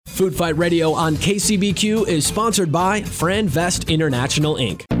Food Fight Radio on KCBQ is sponsored by Franvest International,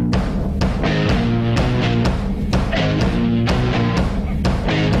 Inc.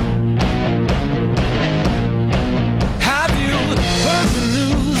 Have you heard the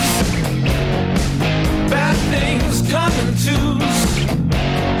news? Bad things come in twos.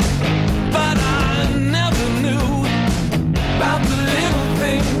 But I never knew about the little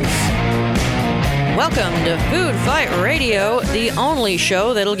things. Welcome to Food Fight Radio, the only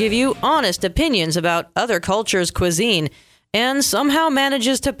show that'll give you honest opinions about other cultures' cuisine and somehow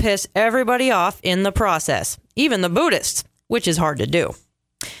manages to piss everybody off in the process, even the Buddhists, which is hard to do.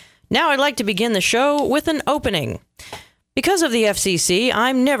 Now I'd like to begin the show with an opening. Because of the FCC,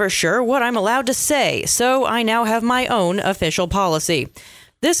 I'm never sure what I'm allowed to say, so I now have my own official policy.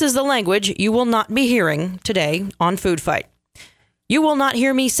 This is the language you will not be hearing today on Food Fight. You will not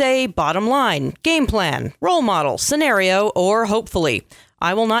hear me say bottom line, game plan, role model, scenario, or hopefully.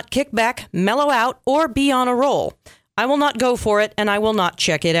 I will not kick back, mellow out, or be on a roll. I will not go for it, and I will not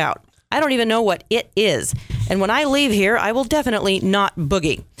check it out. I don't even know what it is. And when I leave here, I will definitely not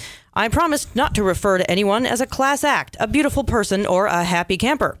boogie. I promise not to refer to anyone as a class act, a beautiful person, or a happy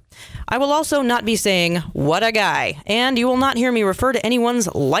camper. I will also not be saying, what a guy, and you will not hear me refer to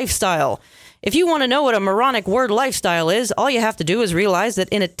anyone's lifestyle. If you want to know what a moronic word lifestyle is, all you have to do is realize that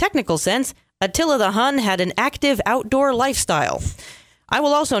in a technical sense, Attila the Hun had an active outdoor lifestyle. I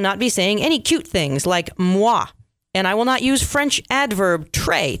will also not be saying any cute things like moi, and I will not use French adverb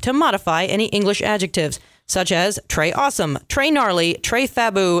très to modify any English adjectives, such as très awesome, très gnarly, très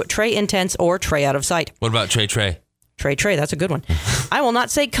fabu, très intense, or très out of sight. What about Trey? Trey, that's a good one. I will not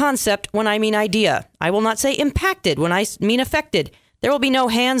say concept when I mean idea. I will not say impacted when I mean affected. There will be no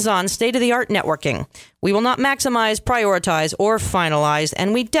hands-on, state-of-the-art networking. We will not maximize, prioritize, or finalize,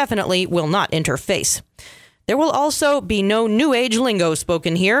 and we definitely will not interface. There will also be no New Age lingo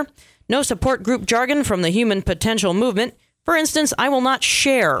spoken here, no support group jargon from the Human Potential Movement. For instance, I will not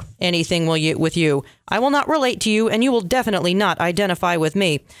share anything with you. I will not relate to you, and you will definitely not identify with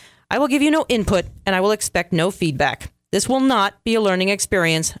me. I will give you no input, and I will expect no feedback. This will not be a learning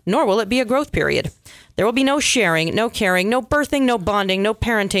experience, nor will it be a growth period. There will be no sharing, no caring, no birthing, no bonding, no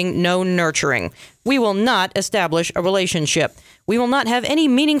parenting, no nurturing. We will not establish a relationship. We will not have any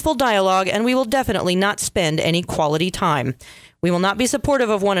meaningful dialogue, and we will definitely not spend any quality time. We will not be supportive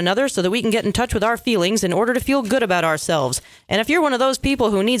of one another so that we can get in touch with our feelings in order to feel good about ourselves. And if you're one of those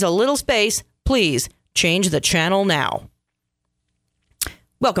people who needs a little space, please change the channel now.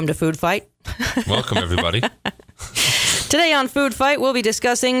 Welcome to Food Fight. Welcome, everybody. Today on Food Fight, we'll be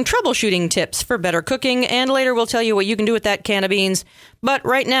discussing troubleshooting tips for better cooking, and later we'll tell you what you can do with that can of beans. But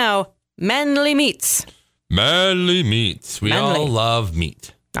right now, manly meats. Manly meats. We all love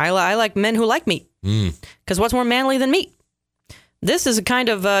meat. I like men who like meat. Because what's more manly than meat? This is a kind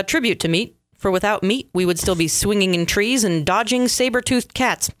of tribute to meat, for without meat, we would still be swinging in trees and dodging saber-toothed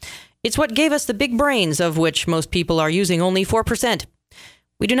cats. It's what gave us the big brains, of which most people are using only 4%.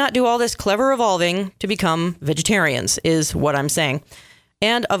 We do not do all this clever evolving to become vegetarians, is what I'm saying.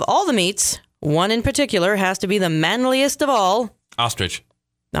 And of all the meats, one in particular has to be the manliest of all. Ostrich.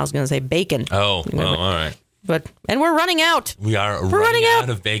 I was going to say bacon. Oh, well, all right. And we're running out. We're running out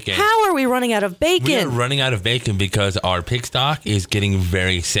of bacon. How are we running out of bacon? We are running out of bacon because our pig stock is getting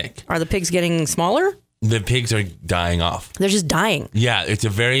very sick. Are the pigs getting smaller? The pigs are dying off. They're just dying. Yeah, it's a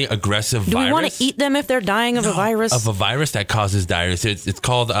very aggressive virus. Do we want to eat them if they're dying of a virus? Of a virus that causes diarrhea. It's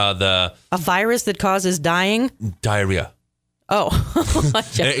called A virus that causes dying? Diarrhea. Oh.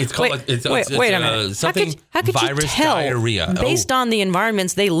 It's called wait a minute. Something how could virus you tell diarrhea. Based on the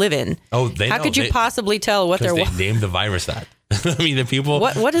environments they live in? Oh, they know. How could you possibly tell what they're... Because they named the virus that. I mean, the people...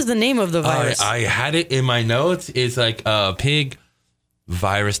 What is the name of the virus? I had it in my notes. It's like pig...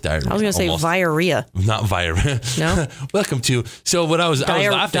 virus diarrhea. I was going to say diarrhea. Not virus. No? Welcome to... So what I was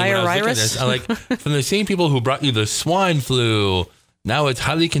laughing when I was looking at this. I like, from the same people who brought you the swine flu, now it's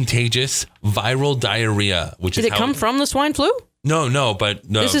highly contagious viral diarrhea. Did it come from the swine flu? No, but...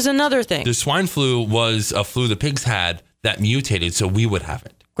 No. This is another thing. The swine flu was a flu the pigs had that mutated, so we would have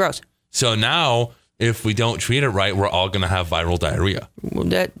it. Gross. So now, if we don't treat it right, we're all going to have viral diarrhea.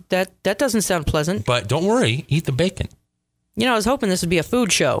 That doesn't sound pleasant. But don't worry, eat the bacon. You know, I was hoping this would be a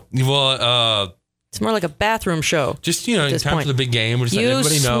food show. Well, it's more like a bathroom show. Just, time for the big game. We're just letting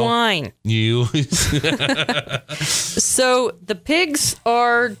everybody know. Swine. So the pigs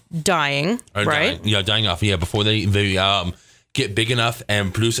are dying, right? Dying. Yeah, dying off. Yeah, before they get big enough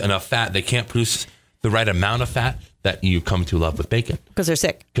and produce enough fat, they can't produce the right amount of fat that you come to love with bacon. Because they're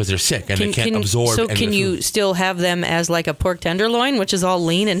sick. And they can't absorb. So can you still have them as like a pork tenderloin, which is all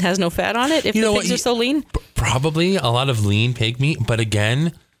lean and has no fat on it? If the pigs are so lean, probably a lot of lean pig meat. But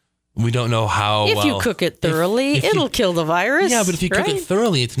again, We don't know how If you cook it thoroughly, it'll kill the virus. Yeah, but if you cook it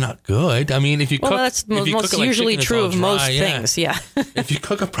thoroughly, it's not good. I mean, if you cook... Well, that's most usually true of most things, yeah. If you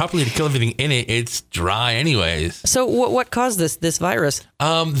cook it properly to kill everything in it, it's dry anyways. So what caused this virus?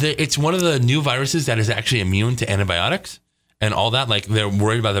 It's one of the new viruses that is actually immune to antibiotics and all that. Like, they're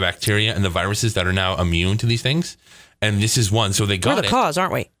worried about the bacteria and the viruses that are now immune to these things. And this is one, so they got it. We're the cause,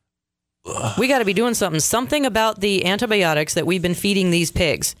 aren't we? We got to be doing something. Something about the antibiotics that we've been feeding these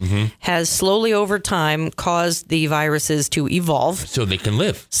pigs has slowly over time caused the viruses to evolve. So they can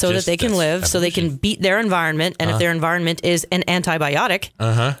live. So that they can live, so they can beat their environment. And if their environment is an antibiotic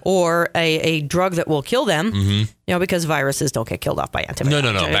or a drug that will kill them, you know, because viruses don't get killed off by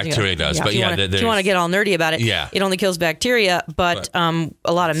antibiotics. No. Bacteria does. Yeah, but if you want to get all nerdy about it, it only kills bacteria. But a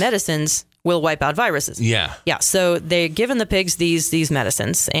lot of medicines will wipe out viruses. Yeah. So they're giving the pigs these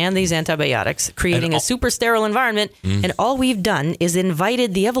medicines and these antibiotics, creating a super sterile environment. And all we've done is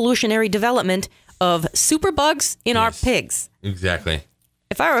invited the evolutionary development of superbugs in our pigs. Exactly.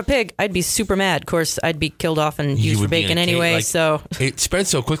 If I were a pig, I'd be super mad. Of course, I'd be killed off and used for bacon anyway. So it spreads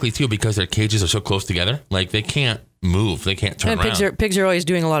so quickly too because their cages are so close together. Like they can't move. They can't turn around. Pigs are always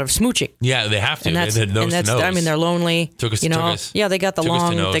doing a lot of smooching. Yeah, they have to. And that's, I mean, they're lonely. Yeah, they got the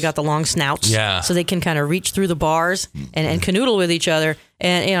long snouts. Yeah. So they can kind of reach through the bars and canoodle with each other.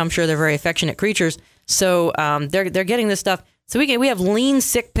 And I'm sure they're very affectionate creatures. So they're getting this stuff. So we have lean,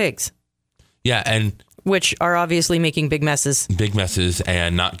 sick pigs. Yeah, and which are obviously making big messes. Big messes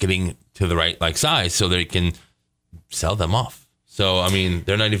and not getting to the right size so they can sell them off. So, I mean,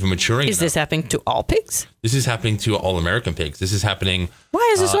 they're not even maturing. Is this happening to all pigs? This is happening to all American pigs. This is happening... Why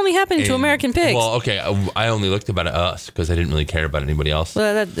is this only happening to American pigs? Well, okay, I only looked about us because I didn't really care about anybody else.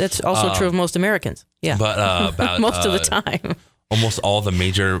 Well, that's also true of most Americans. Yeah. But about... most of the time. Almost all the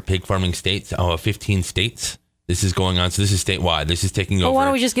major pig farming states, 15 states, this is going on. So this is statewide. This is taking over. Why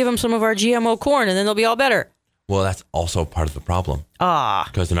don't we just give them some of our GMO corn and then they'll be all better? Well, that's also part of the problem.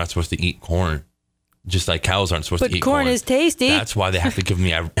 Because they're not supposed to eat corn. Just like cows aren't supposed to eat corn. But corn is tasty. That's why they have to give them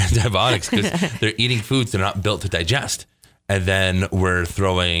the antibiotics, because they're eating foods they're not built to digest. And then we're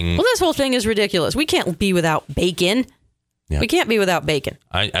throwing... Well, this whole thing is ridiculous. We can't be without bacon. Yeah. We can't be without bacon.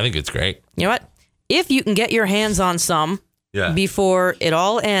 I think it's great. You know what? If you can get your hands on some before it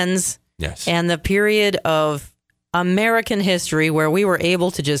all ends, and the period of American history where we were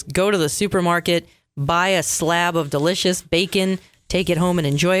able to just go to the supermarket, buy a slab of delicious bacon, take it home and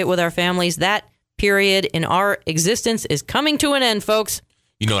enjoy it with our families, that period in our existence is coming to an end, folks.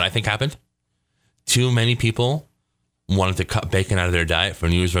 You know what I think happened? Too many people wanted to cut bacon out of their diet for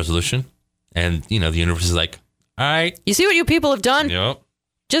New Year's resolution. And, the universe is like, all right. You see what you people have done? Yep.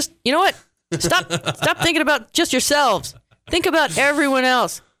 Just, you know what? Stop thinking about just yourselves. Think about everyone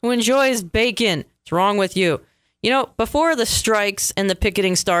else who enjoys bacon. What's wrong with you? Before the strikes and the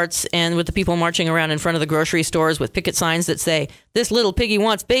picketing starts and with the people marching around in front of the grocery stores with picket signs that say, this little piggy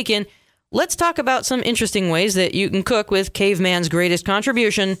wants bacon, let's talk about some interesting ways that you can cook with caveman's greatest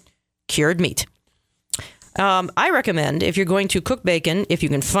contribution, cured meat. I recommend, if you're going to cook bacon, if you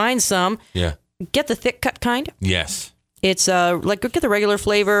can find some, get the thick cut kind. Yes. It's get the regular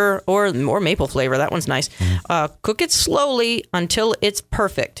flavor or maple flavor. That one's nice. Cook it slowly until it's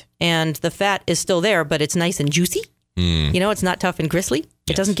perfect and the fat is still there, but it's nice and juicy. It's not tough and gristly.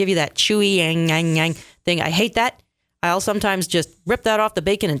 It doesn't give you that chewy yang thing. I hate that. I'll sometimes just rip that off the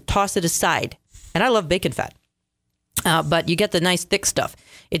bacon and toss it aside. And I love bacon fat. But you get the nice thick stuff.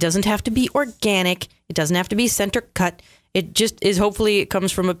 It doesn't have to be organic. It doesn't have to be center cut. It just is, hopefully it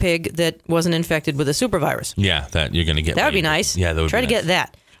comes from a pig that wasn't infected with a super virus. Yeah, that you're going to get. That would be nice. Yeah, that would Try to get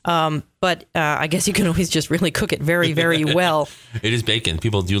that. But I guess you can always just really cook it very, very well. It is bacon.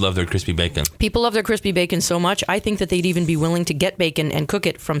 People do love their crispy bacon. People love their crispy bacon so much, I think that they'd even be willing to get bacon and cook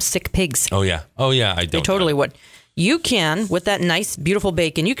it from sick pigs. Oh, yeah. They totally would. You can, with that nice, beautiful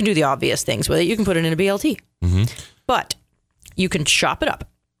bacon, you can do the obvious things with it. You can put it in a BLT. Mm-hmm. But you can chop it up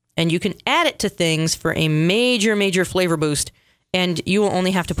and you can add it to things for a major, major flavor boost. And you will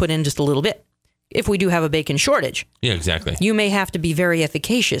only have to put in just a little bit. If we do have a bacon shortage. Yeah, exactly. You may have to be very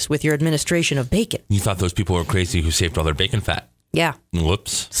efficacious with your administration of bacon. You thought those people were crazy who saved all their bacon fat. Yeah.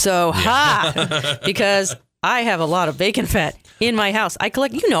 Whoops. So, because I have a lot of bacon fat in my house. I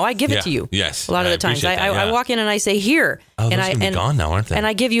collect, I give it to you. Yes. A lot of the times. I walk in and I say, here. Oh, those are gone now, aren't they? And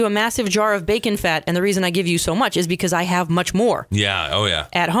I give you a massive jar of bacon fat. And the reason I give you so much is because I have much more. Yeah. Oh, yeah.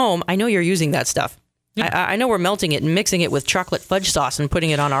 At home, I know you're using that stuff. Yeah. I know we're melting it and mixing it with chocolate fudge sauce and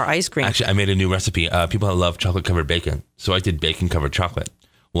putting it on our ice cream. Actually, I made a new recipe. People love chocolate-covered bacon. So I did bacon-covered chocolate.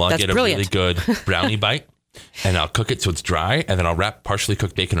 Well, I'll get a really good brownie bite, and I'll cook it so it's dry, and then I'll wrap partially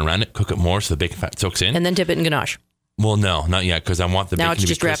cooked bacon around it, cook it more so the bacon fat soaks in. And then dip it in ganache. Well, no, not yet, because I want the now bacon to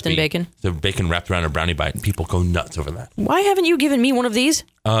be it's just wrapped in bacon? The bacon wrapped around a brownie bite, and people go nuts over that. Why haven't you given me one of these?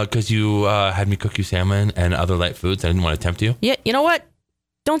 Because you had me cook you salmon and other light foods. I didn't want to tempt you. Yeah, you know what?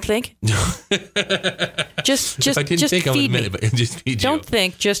 Don't think. just if I didn't think, I would admit it, but just feed you. Don't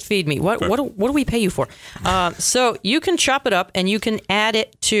think, just feed me. What do we pay you for? So you can chop it up and you can add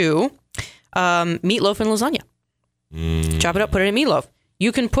it to meatloaf and lasagna. Chop it up, put it in meatloaf.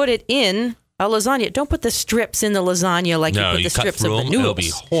 You can put it in a lasagna. Don't put the strips in the lasagna like you put the strips of the noodles. It'll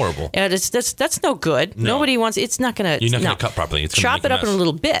be horrible. That's no good. No. Nobody wants. It's not gonna. You're not gonna cut properly. It's chop it up in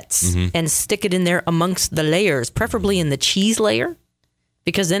little bits and stick it in there amongst the layers, preferably in the cheese layer,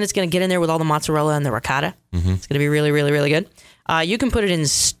 because then it's gonna get in there with all the mozzarella and the ricotta. It's gonna be really, really, really good. You can put it in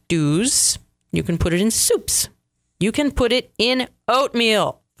stews. You can put it in soups. You can put it in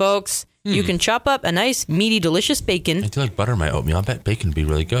oatmeal, folks. You can chop up a nice, meaty, delicious bacon. I do like butter in my oatmeal. I bet bacon would be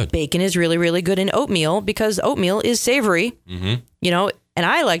really good. Bacon is really, really good in oatmeal because oatmeal is savory. You know, and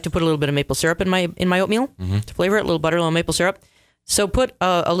I like to put a little bit of maple syrup in my oatmeal to flavor it. A little butter, a little maple syrup. So put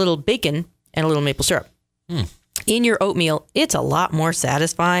a little bacon and a little maple syrup in your oatmeal. It's a lot more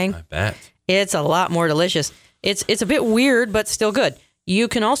satisfying. I bet. It's a lot more delicious. It's a bit weird, but still good. You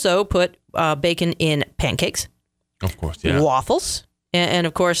can also put bacon in pancakes. Of course, yeah. Waffles. And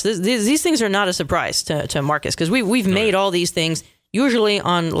of course, these things are not a surprise to Marcus because we've made all these things usually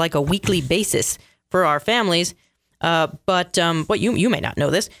on like a weekly basis for our families. But you may not know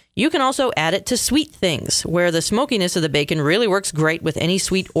this. You can also add it to sweet things where the smokiness of the bacon really works great with any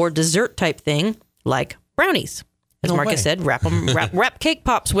sweet or dessert type thing like brownies. As Marcus said, wrap cake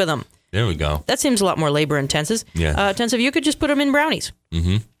pops with them. There we go. That seems a lot more labor intensive. Yeah. You could just put them in brownies.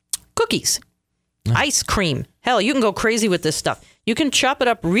 Cookies. Ice cream. Hell, you can go crazy with this stuff. You can chop it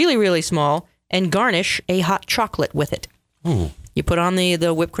up really, really small and garnish a hot chocolate with it. Ooh. You put on the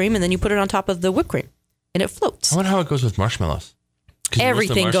whipped cream and then you put it on top of the whipped cream and it floats. I wonder how it goes with marshmallows.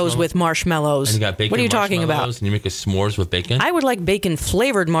 Everything goes with marshmallows. And you got bacon. What are you talking about? And you make a s'mores with bacon? I would like bacon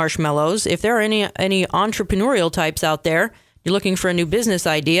flavored marshmallows. If there are any entrepreneurial types out there, you're looking for a new business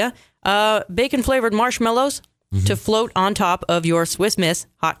idea, bacon flavored marshmallows to float on top of your Swiss Miss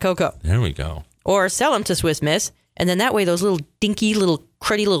hot cocoa. There we go. Or sell them to Swiss Miss. And then that way, those little dinky, little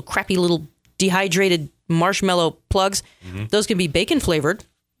cruddy, little crappy, little dehydrated marshmallow plugs, those can be bacon flavored,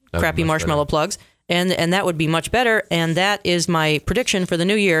 crappy marshmallow plugs. And that would be much better. And that is my prediction for the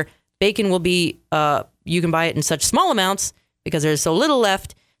new year. Bacon will be, you can buy it in such small amounts because there's so little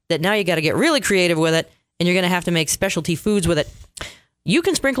left that now you got to get really creative with it. And you're going to have to make specialty foods with it. You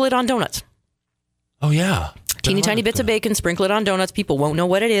can sprinkle it on donuts. Oh, yeah. Teeny tiny bits of bacon, sprinkle it on donuts. People won't know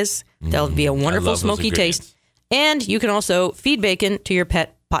what it is. That'll be a wonderful smoky taste. And you can also feed bacon to your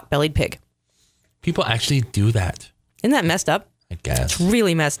pet pot-bellied pig. People actually do that. Isn't that messed up? I guess. It's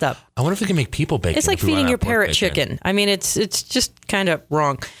really messed up. I wonder if they can make people bacon. It's like feeding your parrot chicken. I mean, it's just kind of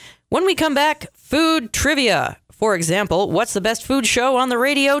wrong. When we come back, food trivia. For example, what's the best food show on the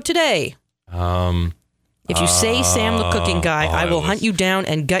radio today? If you say Sam the Cooking Guy, I will hunt you down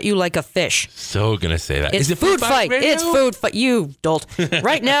and gut you like a fish. So gonna say that. It's Food Fight. It's Food Fight. You dolt.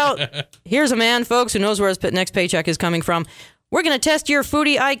 Right now, here's a man, folks, who knows where his next paycheck is coming from. We're going to test your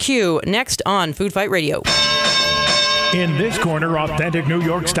foodie IQ next on Food Fight Radio. In this corner, authentic New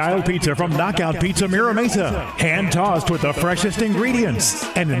York-style pizza from Knockout Pizza Mira Mesa. Hand-tossed with the freshest ingredients.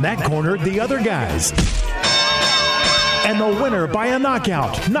 And in that corner, the other guys. And the winner by a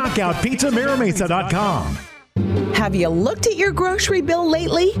knockout, knockoutpizzamiramesa.com. Have you looked at your grocery bill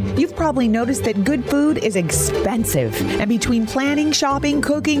lately? You've probably noticed that good food is expensive. And between planning, shopping,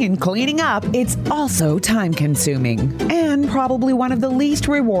 cooking, and cleaning up, it's also time-consuming. And probably one of the least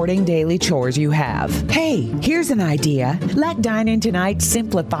rewarding daily chores you have. Hey, here's an idea. Let Dine In Tonight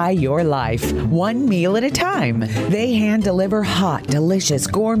simplify your life, one meal at a time. They hand-deliver hot, delicious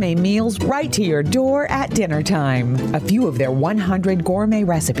gourmet meals right to your door at dinner time. A few of their 100 gourmet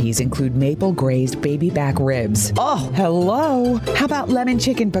recipes include maple-glazed baby back ribs. Oh, hello. How about lemon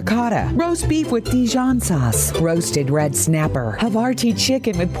chicken piccata, roast beef with Dijon sauce, roasted red snapper, Havarti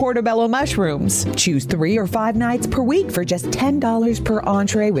chicken with portobello mushrooms. Choose 3 or 5 nights per week for just $10 per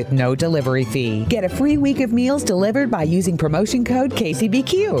entree with no delivery fee. Get a free week of meals delivered by using promotion code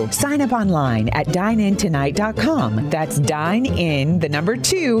KCBQ. Sign up online at dineintonight.com. That's dine-in, the number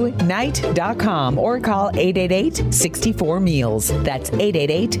 2, night.com, or call 888-64-MEALS. That's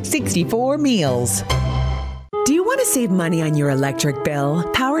 888-64-MEALS. Do you want to save money on your electric bill?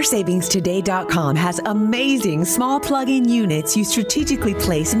 PowerSavingsToday.com has amazing small plug-in units you strategically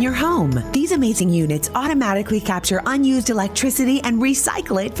place in your home. These amazing units automatically capture unused electricity and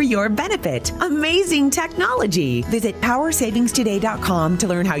recycle it for your benefit. Amazing technology! Visit PowerSavingsToday.com to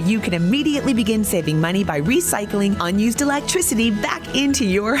learn how you can immediately begin saving money by recycling unused electricity back into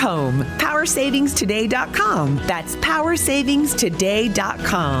your home. PowerSavingsToday.com. That's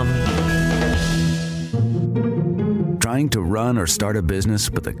PowerSavingsToday.com. Trying to run or start a business,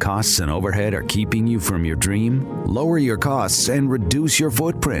 but the costs and overhead are keeping you from your dream? Lower your costs and reduce your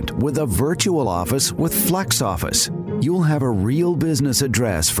footprint with a virtual office with Flex Office. You'll have a real business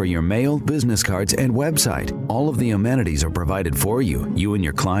address for your mail, business cards, and website. All of the amenities are provided for you. You and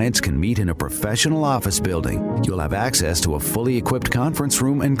your clients can meet in a professional office building. You'll have access to a fully equipped conference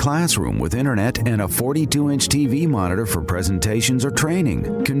room and classroom with internet and a 42-inch TV monitor for presentations or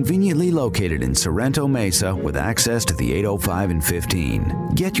training. Conveniently located in Sorrento Mesa with access to the 805 and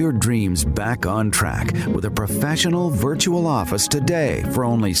 15. Get your dreams back on track with a professional virtual office today for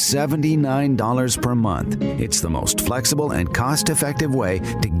only $79 per month. It's the most flexible and cost-effective way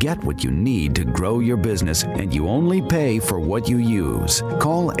to get what you need to grow your business, and you only pay for what you use.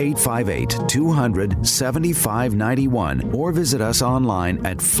 Call 858-200-7591 or visit us online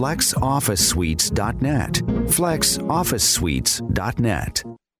at flexofficesuites.net. flexofficesuites.net.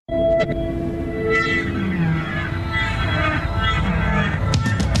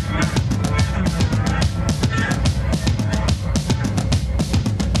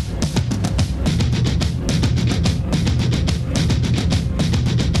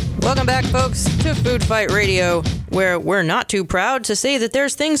 Welcome back, folks, to Food Fight Radio, where we're not too proud to say that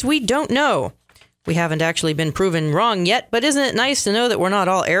there's things we don't know. We haven't actually been proven wrong yet, but isn't it nice to know that we're not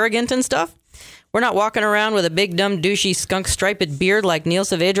all arrogant and stuff? We're not walking around with a big, dumb, douchey, skunk-striped beard like Neil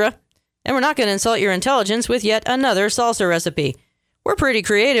Saavedra. And we're not going to insult your intelligence with yet another salsa recipe. We're pretty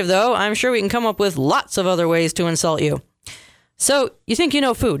creative, though. I'm sure we can come up with lots of other ways to insult you. So, you think you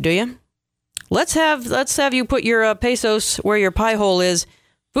know food, do you? Let's have you put your pesos where your pie hole is.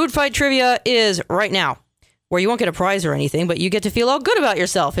 Food Fight Trivia is right now, where you won't get a prize or anything, but you get to feel all good about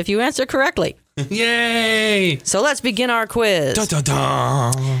yourself if you answer correctly. Yay! So let's begin our quiz. Dun,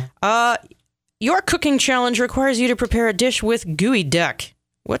 dun, dun. Your cooking challenge requires you to prepare a dish with gooey duck.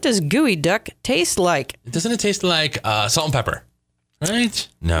 What does gooey duck taste like? Doesn't it taste like salt and pepper? Right?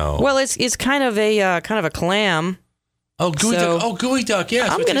 No. Well, it's kind of a clam. Oh, gooey duck. Oh, gooey duck.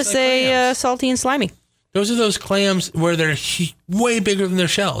 Yeah. I'm gonna say salty and slimy. Those are those clams where they're way bigger than their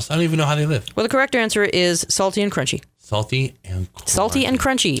shells. I don't even know how they live. Well, the correct answer is salty and crunchy. Salty and crunchy. Salty and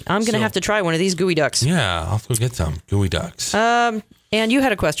crunchy. I'm going to have to try one of these gooey ducks. Yeah, I'll go get some gooey ducks. And you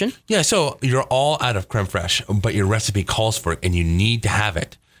had a question. Yeah, so you're all out of creme fraiche, but your recipe calls for it and you need to have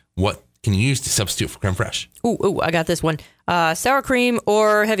it. What can you use to substitute for creme fraiche? Ooh, I got this one. Sour cream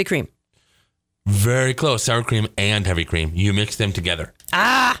or heavy cream? Very close. Sour cream and heavy cream. You mix them together.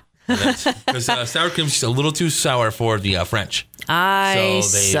 Because sour cream is just a little too sour for the French. So they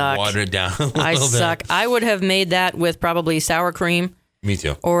suck. water it down a little I bit. suck. I would have made that with probably sour cream. Me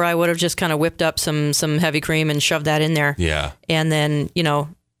too. Or I would have just kind of whipped up some heavy cream and shoved that in there. Yeah. And then,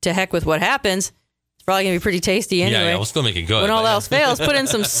 to heck with what happens. It's probably going to be pretty tasty anyway. Yeah, we'll still make it good. When all else fails, put in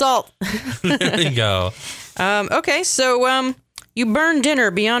some salt. There you go. Okay, so you burn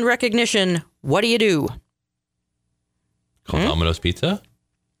dinner beyond recognition. What do you do? Call Domino's Pizza?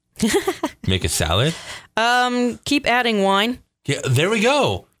 Make a salad? Keep adding wine. Yeah, there we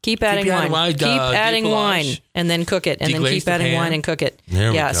go. Keep adding wine. Keep adding wine and then cook it. And then keep adding wine and cook it.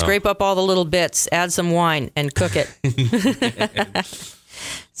 There we go. Scrape up all the little bits, add some wine and cook it.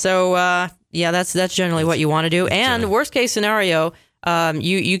 So, that's generally what you want to do. And worst case scenario,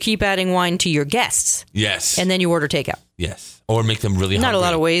 you keep adding wine to your guests. Yes. And then you order takeout. Yes. Or make them really hungry. Not a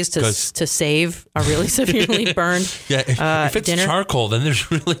lot of ways to save a really severely burned if it's dinner. Charcoal, then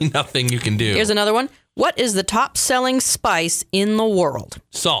there's really nothing you can do. Here's another one. What is the top-selling spice in the world?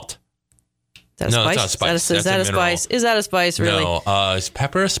 Salt. Is that a spice? It's not a spice. Is that a spice? Is that a spice, really? No. Is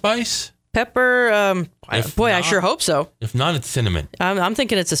pepper a spice? Pepper, I sure hope so. If not, it's cinnamon. I'm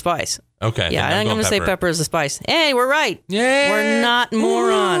thinking it's a spice. Okay. Yeah, I'm going to say pepper is a spice. Hey, we're right. Yay! We're not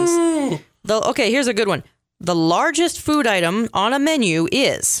morons. Ooh. Okay, here's a good one. The largest food item on a menu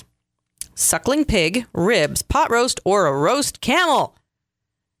is suckling pig, ribs, pot roast, or a roast camel.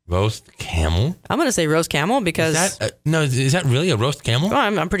 Roast camel? I'm going to say roast camel because... Is that really a roast camel?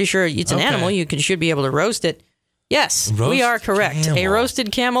 Well, I'm pretty sure it's an animal. You should be able to roast it. Yes, we are correct. Camel. A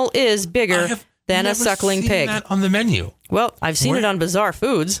roasted camel is bigger than a suckling pig. I've never seen that on the menu. Well, I've seen it on Bizarre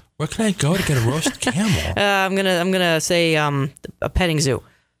Foods. Where can I go to get a roast camel? I'm gonna say a petting zoo.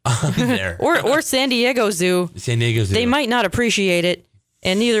 There. or San Diego Zoo. San Diego Zoo. They might not appreciate it,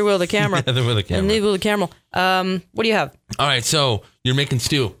 and neither will the camera. Neither will the camera. And neither will the camera. What do you have? All right, so you're making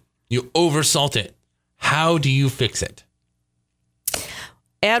stew. You oversalt it. How do you fix it?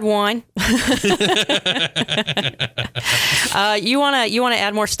 Add wine. You wanna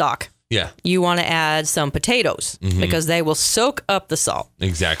add more stock. Yeah. You want to add some potatoes because they will soak up the salt.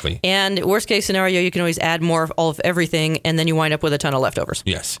 Exactly. And worst case scenario, you can always add more of all of everything, and then you wind up with a ton of leftovers.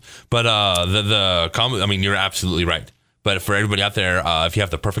 Yes, but I mean, you're absolutely right. But for everybody out there, if you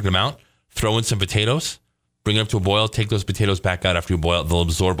have the perfect amount, throw in some potatoes, bring it up to a boil, take those potatoes back out after you boil. They'll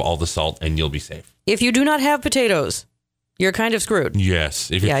absorb all the salt, and you'll be safe. If you do not have potatoes, you're kind of screwed. Yes.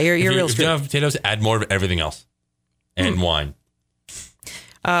 You're real screwed. If you don't have potatoes, add more of everything else, and wine.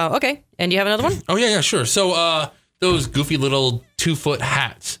 Okay. And you have another one? Oh, yeah, sure. So those goofy little 2-foot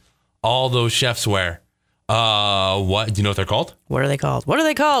hats, all those chefs wear. What? Do you know what they're called? What are they called?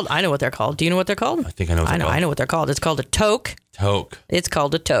 I know what they're called. Do you know what they're called? I think I know what they're called. I know what they're called. It's called a toque. Toque. It's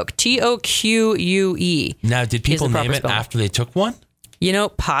called a toque. Toque. Now, did people name it after they took one? You know,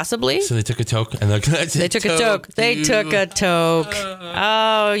 possibly. So they took a toque and they took a toque. They took a toque.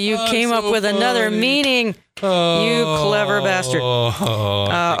 Oh, you came up with another meaning. You clever bastard.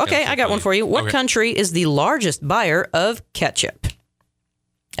 Okay, I got one for you. What country is the largest buyer of ketchup?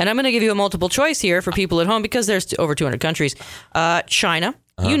 And I'm going to give you a multiple choice here for people at home because there's over 200 countries. China,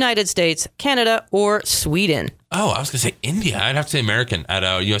 United States, Canada, or Sweden. Oh, I was going to say India. I'd have to say American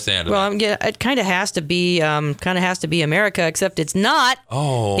at USA. Well, it kind of has to be America, except it's not.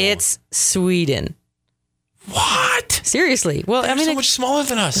 Oh, it's Sweden. What? Seriously? Well, They're so much smaller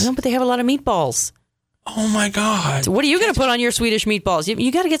than us. No, but they have a lot of meatballs. Oh my God! So what are you going to put on your Swedish meetballs?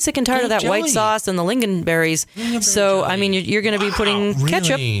 You got to get sick and tired of that white sauce and the lingonberries. So I mean, you're going to be putting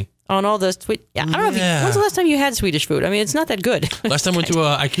ketchup on all the sweet. Yeah, I don't know. When's the last time you had Swedish food? I mean, it's not that good. Last time I went to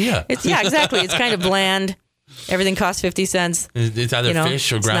IKEA. Exactly. It's kind of bland. Everything costs 50 cents. It's either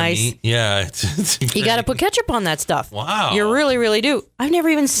fish or ground meat. Yeah, it's you got to put ketchup on that stuff. Wow, you really, really do. I've never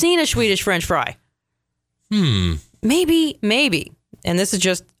even seen a Swedish French fry. Maybe. And this is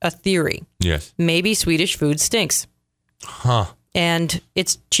just a theory. Yes. Maybe Swedish food stinks. Huh. And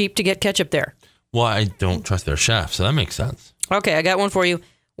it's cheap to get ketchup there. Well, I don't trust their chef, so that makes sense. Okay, I got one for you.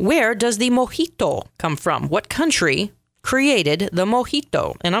 Where does the mojito come from? What country created the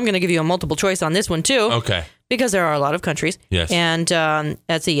mojito? And I'm going to give you a multiple choice on this one, too. Okay. Because there are a lot of countries. Yes. And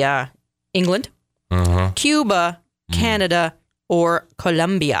let's see, England, Cuba, Canada, or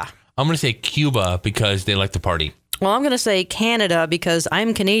Colombia. I'm going to say Cuba because they like to party. Well, I'm going to say Canada because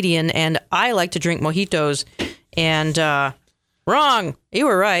I'm Canadian and I like to drink mojitos. And wrong. You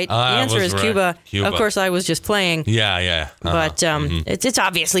were right. The answer is Cuba. Of course, I was just playing. Yeah. But it's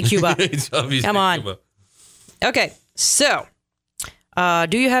obviously Cuba. It's obviously Come on. Cuba. Okay. So,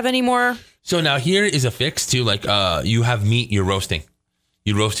 do you have any more? So now here is a fix to like you have meat you're roasting.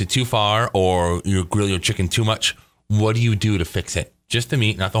 You roast it too far or you grill your chicken too much. What do you do to fix it? Just the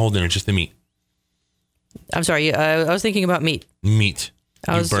meat, not the whole dinner, just the meat. I'm sorry. I was thinking about meat. Meat.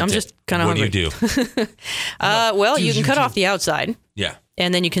 I'm just kind of hungry. What do you do? Well, you can cut off the outside. Yeah.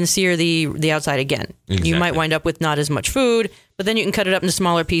 And then you can sear the outside again. Exactly. You might wind up with not as much food, but then you can cut it up into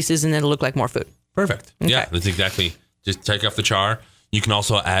smaller pieces and then it'll look like more food. Perfect. Okay. Yeah, that's exactly. Just take off the char. You can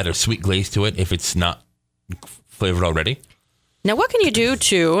also add a sweet glaze to it if it's not flavored already. Now, what can you do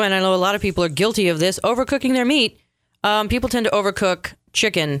to, and I know a lot of people are guilty of this, overcooking their meat. People tend to overcook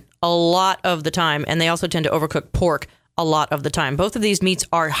chicken a lot of the time, and they also tend to overcook pork a lot of the time. Both of these meats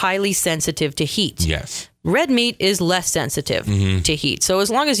are highly sensitive to heat. Yes. Red meat is less sensitive to heat. So as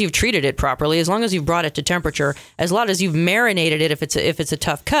long as you've treated it properly, as long as you've brought it to temperature, as long as you've marinated it, if it's a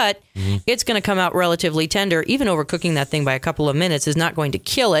tough cut, it's going to come out relatively tender. Even overcooking that thing by a couple of minutes is not going to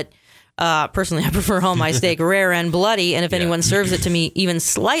kill it. Personally, I prefer all my steak rare and bloody, and if anyone serves it to me even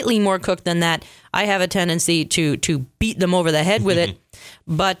slightly more cooked than that, I have a tendency to beat them over the head with it.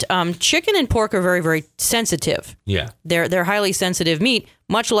 But chicken and pork are very, very sensitive. Yeah, they're highly sensitive meat,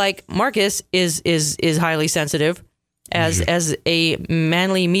 much like Marcus is highly sensitive as a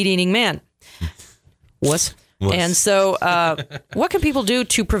manly meat-eating man. Wuss. And so, what can people do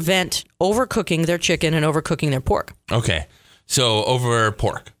to prevent overcooking their chicken and overcooking their pork? Okay, so over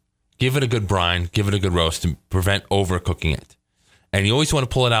pork. Give it a good brine, give it a good roast to prevent overcooking it. And you always want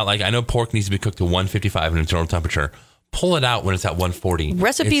to pull it out. Like I know pork needs to be cooked to 155 in internal temperature. Pull it out when it's at 140.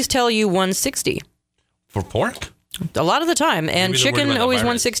 Recipes tell you 160. For pork? A lot of the time. And chicken, always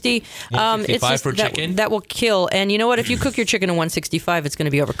 160. 165 it's just for chicken? that will kill. And you know what? If you cook your chicken at 165, it's going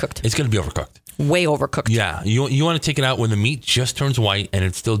to be overcooked. It's going to be overcooked. Way overcooked. Yeah. You want to take it out when the meat just turns white and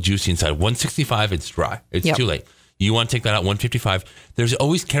it's still juicy inside. 165, it's dry. It's too late. You want to take that out 155. There's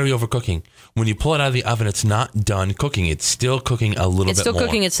always carryover cooking. When you pull it out of the oven, it's not done cooking. It's still cooking a little bit more. It's still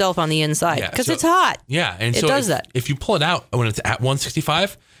cooking itself on the inside because it's hot. Yeah, and it so does that. If you pull it out when it's at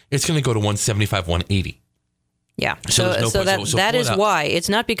 165, it's going to go to 175, 180. Yeah, So that is why. It's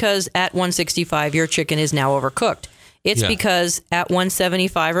not because at 165 your chicken is now overcooked. It's because at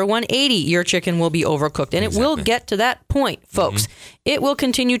 175 or 180 your chicken will be overcooked. And it will get to that point, folks. It will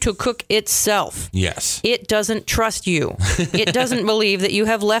continue to cook itself. Yes. It doesn't trust you. It doesn't believe that you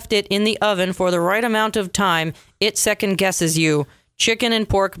have left it in the oven for the right amount of time. It second guesses you. Chicken and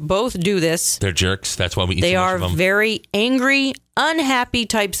pork both do this. They're jerks. That's why we eat They so much are of them. very angry, unhappy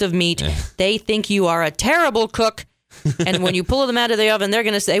types of meat. They think you are a terrible cook. And when you pull them out of the oven, they're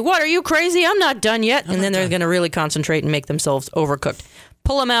going to say, "What, are you crazy? I'm not done yet." And then they're going to really concentrate and make themselves overcooked.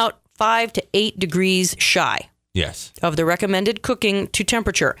 Pull them out 5 to 8 degrees shy of the recommended cooking to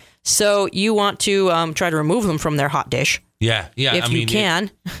temperature. So you want to try to remove them from their hot dish. Yeah. If you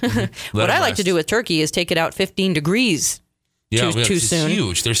can. What I like to do with turkey is take it out 15 degrees too soon. It's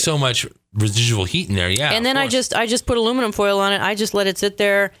huge. There's so much residual heat in there. Yeah. And then I just put aluminum foil on it. I just let it sit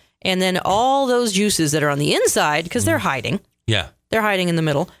there. And then all those juices that are on the inside, because they're hiding. Yeah. They're hiding in the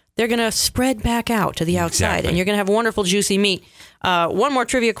middle. They're going to spread back out to the outside. And you're going to have wonderful, juicy meat. One more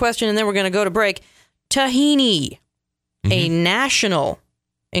trivia question, and then we're going to go to break. Tahini, a national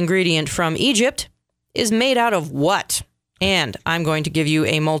ingredient from Egypt, is made out of what? And I'm going to give you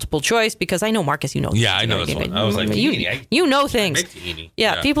a multiple choice because I know, Marcus, you know. Yeah, I know this one. I was like, tahini. You know things.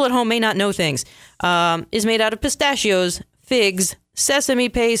 Yeah, people at home may not know things. Is made out of pistachios, figs, sesame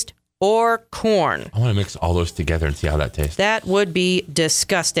paste, or corn. I want to mix all those together and see how that tastes. That would be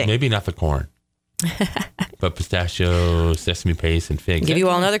disgusting. Maybe not the corn. But pistachio, sesame paste, and figs. Give you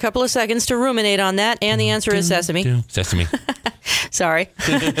all another couple of seconds to ruminate on that, and the answer is sesame. Sesame. Sorry.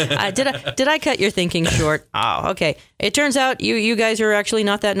 Did I cut your thinking short? Oh, okay. It turns out you guys are actually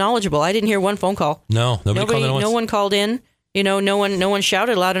not that knowledgeable. I didn't hear one phone call. No, nobody called in once. No one called in. You know, no one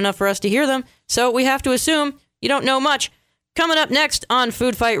shouted loud enough for us to hear them. So we have to assume you don't know much. Coming up next on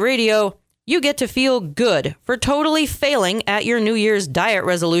Food Fight Radio, you get to feel good for totally failing at your New Year's diet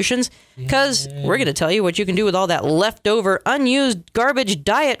resolutions, because we're going to tell you what you can do with all that leftover, unused garbage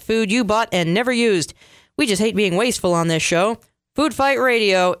diet food you bought and never used. We just hate being wasteful on this show. Food Fight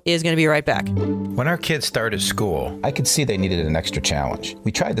Radio is going to be right back. When our kids started school, I could see they needed an extra challenge.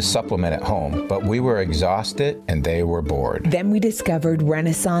 We tried to supplement at home, but we were exhausted and they were bored. Then we discovered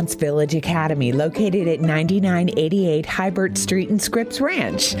Renaissance Village Academy, located at 9988 Hybert Street in Scripps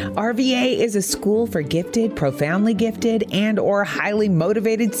Ranch. RVA is a school for gifted, profoundly gifted, and or highly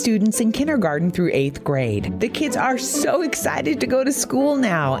motivated students in kindergarten through 8th grade. The kids are so excited to go to school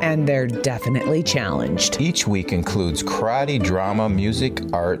now, and they're definitely challenged. Each week includes karate, drama, music,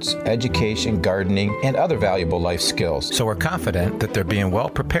 arts, education, gardening, and other valuable life skills. So we're confident that they're being well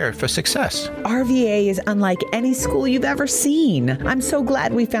prepared for success. RVA is unlike any school you've ever seen. I'm so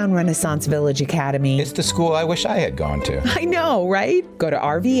glad we found Renaissance Village Academy. It's the school I wish I had gone to. I know, right? Go to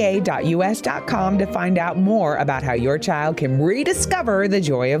rva.us.com to find out more about how your child can rediscover the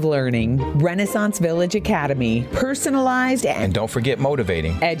joy of learning. Renaissance Village Academy. Personalized and don't forget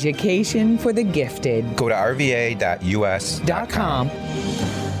motivating. Education for the gifted. Go to rva.us.com.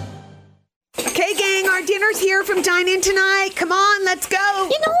 Okay, gang, our dinner's here from Dine In Tonight. Come on, let's go.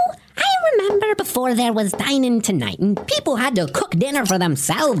 You know, I remember before there was Dine In Tonight and people had to cook dinner for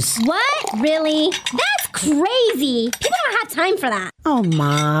themselves. What? Really? That's crazy. People don't have time for that. Oh,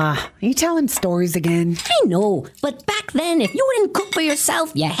 Ma. Are you telling stories again? I know, but back then, if you didn't cook for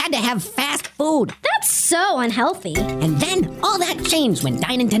yourself, you had to have fast food. That's so unhealthy. And then all that changed when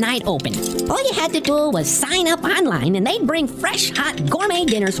Dine In Tonight opened. All you had to do was sign up online and they'd bring fresh, hot gourmet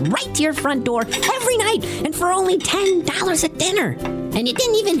dinners right to your front door every night and for only $10 a dinner. And you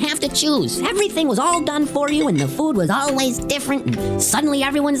didn't even have to choose. Everything was all done for you and the food was always different. And suddenly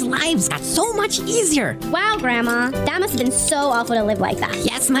everyone's lives got so much easier. Wow, Grandma. That must have been so awful to live like that.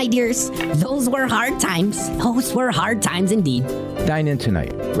 Yes, my dears. Those were hard times. Those were hard times indeed. Dine In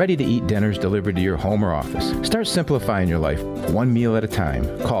Tonight. Ready to eat dinners delivered to your home or office. Start simplifying your life one meal at a time.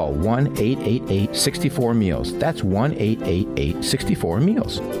 Call 1-888-64-MEALS. That's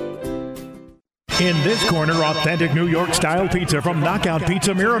 1-888-64-MEALS. In this corner, authentic New York-style pizza from Knockout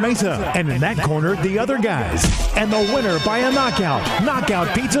Pizza Mira Mesa. And in that corner, the other guys. And the winner by a knockout,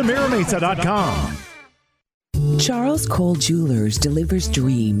 knockoutpizzamiramesa.com. Charles Cole Jewelers delivers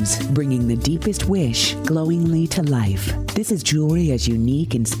dreams, bringing the deepest wish glowingly to life. This is jewelry as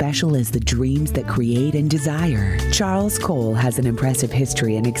unique and special as the dreams that create and desire. Charles Cole has an impressive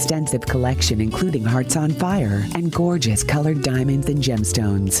history and extensive collection, including Hearts on Fire and gorgeous colored diamonds and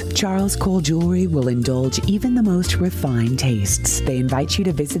gemstones. Charles Cole Jewelry will indulge even the most refined tastes. They invite you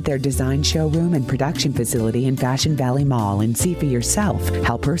to visit their design showroom and production facility in Fashion Valley Mall and see for yourself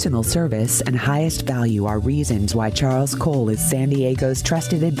how personal service and highest value are reasons why Charles Cole is San Diego's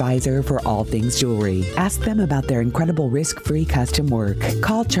trusted advisor for all things jewelry. Ask them about their incredible risk-free custom work.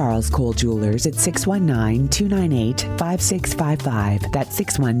 Call Charles Cole Jewelers at 619-298-5655. That's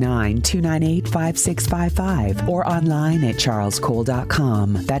 619-298-5655. Or online at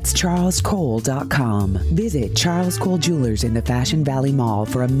charlescole.com. That's charlescole.com. Visit Charles Cole Jewelers in the Fashion Valley Mall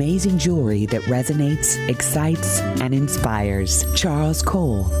for amazing jewelry that resonates, excites, and inspires.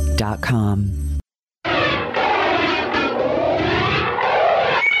 charlescole.com.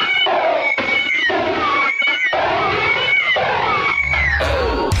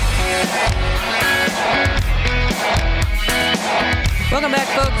 Welcome back,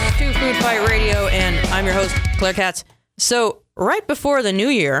 folks, to Food Fight Radio, and I'm your host, Claire Katz. So, right before the new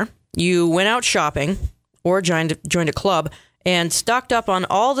year, you went out shopping or joined a club and stocked up on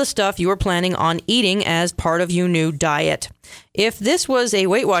all the stuff you were planning on eating as part of your new diet. If this was a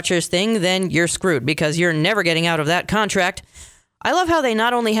Weight Watchers thing, then you're screwed because you're never getting out of that contract. I love how they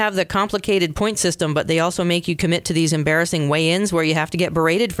not only have the complicated point system, but they also make you commit to these embarrassing weigh-ins where you have to get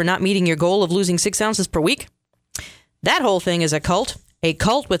berated for not meeting your goal of losing 6 ounces per week. That whole thing is a cult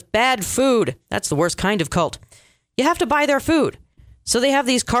with bad food. That's the worst kind of cult. You have to buy their food. So they have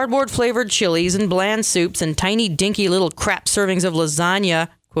these cardboard-flavored chilies and bland soups and tiny, dinky little crap servings of lasagna,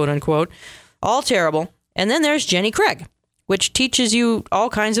 quote-unquote, all terrible. And then there's Jenny Craig, which teaches you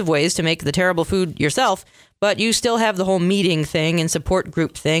all kinds of ways to make the terrible food yourself, but you still have the whole meeting thing and support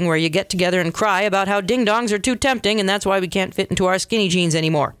group thing where you get together and cry about how ding-dongs are too tempting and that's why we can't fit into our skinny jeans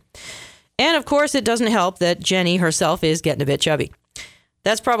anymore. And, of course, it doesn't help that Jenny herself is getting a bit chubby.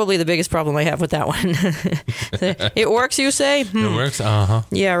 That's probably the biggest problem I have with that one. It works, you say? It works? Uh-huh.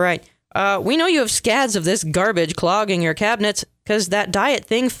 Yeah, right. We know you have scads of this garbage clogging your cabinets because that diet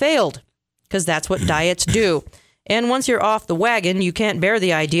thing failed. Because that's what diets do. And once you're off the wagon, you can't bear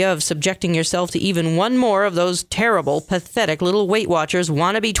the idea of subjecting yourself to even one more of those terrible, pathetic little Weight Watchers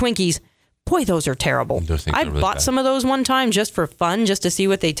wannabe Twinkies. Boy, those are terrible. I really bought bad. some of those one time just for fun, just to see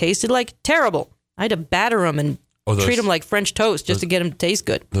what they tasted like. Terrible. I had to batter them and treat them like French toast just to get them to taste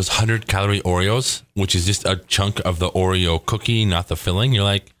good. Those 100-calorie Oreos, which is just a chunk of the Oreo cookie, not the filling. You're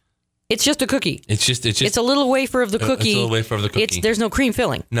like, it's just a cookie. It's just it's a little wafer of the cookie. It's a little wafer of the cookie. There's no cream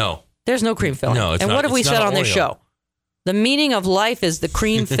filling. No. There's no cream filling. No, it's and not, what have we it's said not on this Oreo. show? The meaning of life is the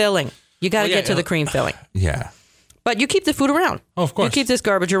cream filling. You got to get to the cream filling. Yeah. But you keep the food around. Oh, of course. You keep this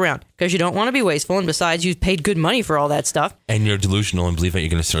garbage around because you don't want to be wasteful. And besides, you've paid good money for all that stuff. And you're delusional and believe that you're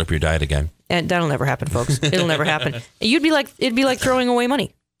going to start up your diet again. And that'll never happen, folks. It'll never happen. It'd be like throwing away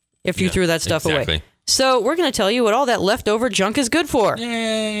money if you threw that stuff away. So we're going to tell you what all that leftover junk is good for.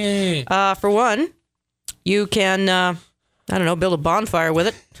 Yay! For one, you can, build a bonfire with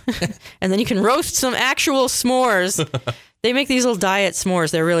it. And then you can roast some actual s'mores. They make these little diet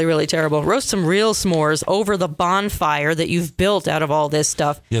s'mores. They're really, really terrible. Roast some real s'mores over the bonfire that you've built out of all this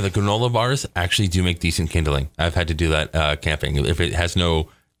stuff. Yeah, the granola bars actually do make decent kindling. I've had to do that camping. If it has no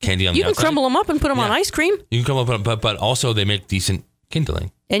candy on the outside. You can crumble them up and put them on ice cream. You can crumble them up, but also they make decent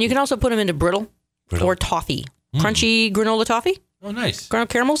kindling. And you can also put them into brittle. Or toffee. Crunchy granola toffee. Oh, nice.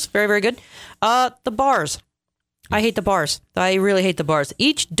 Caramels. Very, very good. The bars. I hate the bars. I really hate the bars.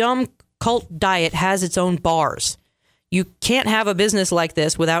 Each dumb cult diet has its own bars. You can't have a business like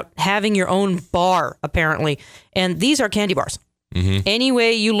this without having your own bar, apparently. And these are candy bars. Mm-hmm. Any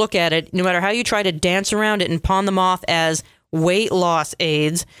way you look at it, no matter how you try to dance around it and pawn them off as weight loss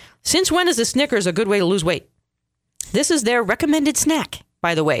aids, since when is a Snickers a good way to lose weight? This is their recommended snack,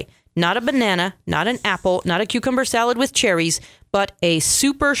 by the way. Not a banana, not an apple, not a cucumber salad with cherries, but a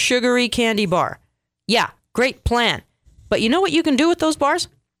super sugary candy bar. Yeah, great plan. But you know what you can do with those bars?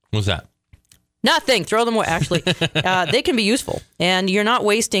 What's that? Nothing. Throw them away. Actually, they can be useful. And you're not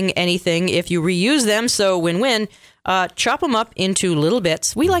wasting anything if you reuse them. So win-win. Chop them up into little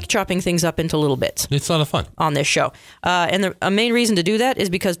bits. We like chopping things up into little bits. It's a lot of fun. On this show. And a main reason to do that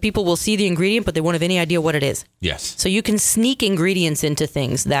is because people will see the ingredient, but they won't have any idea what it is. Yes. So you can sneak ingredients into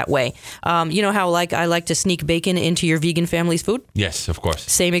things that way. You know how I like to sneak bacon into your vegan family's food? Yes, of course.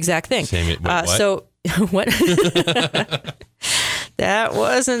 Same exact thing. What? So what? That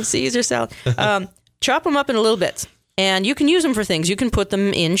wasn't Caesar salad. Chop them up into little bits, and you can use them for things. You can put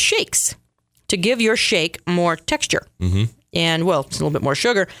them in shakes to give your shake more texture. Mm-hmm. And, well, it's a little bit more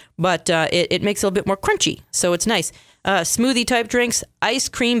sugar, but it makes it a little bit more crunchy, so it's nice. Smoothie-type drinks, ice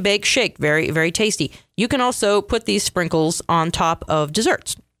cream bake shake, very, very tasty. You can also put these sprinkles on top of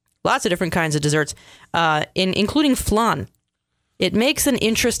desserts. Lots of different kinds of desserts, including flan. It makes an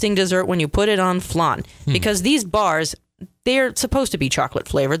interesting dessert when you put it on flan, because these bars, they're supposed to be chocolate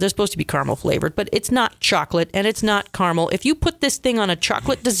flavored. They're supposed to be caramel flavored, but it's not chocolate and it's not caramel. If you put this thing on a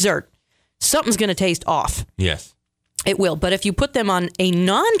chocolate dessert, something's going to taste off. Yes. It will. But if you put them on a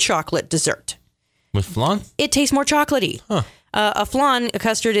non-chocolate dessert, with flan, it tastes more chocolatey. Huh. A flan, a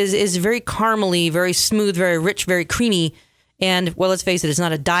custard, is very caramely, very smooth, very rich, very creamy. And, well, let's face it, it's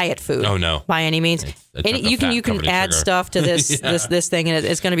not a diet food. Oh, no. By any means. And you can add stuff to this this thing, and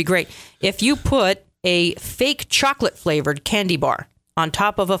it's going to be great. If you put a fake chocolate flavored candy bar on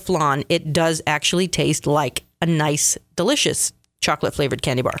top of a flan, it does actually taste like a nice, delicious chocolate flavored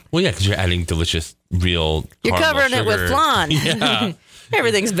candy bar. Well, yeah, because you're adding delicious, real You're covering sugar. it with flan. Yeah.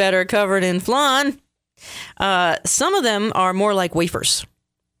 Everything's better covered in flan. Some of them are more like wafers.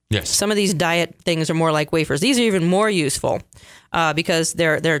 Yes. Some of these diet things are more like wafers. These are even more useful because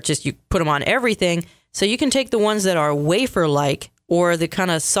they're just, you put them on everything. So you can take the ones that are wafer-like or the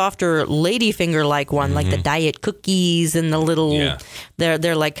kind of softer ladyfinger-like one, like the diet cookies and the little,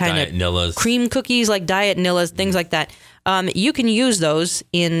 they're like kind of Nillas. Cream cookies, like diet Nillas, things like that. You can use those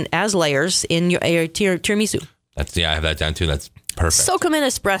as layers in your tiramisu. I have that down too. That's perfect. Soak them in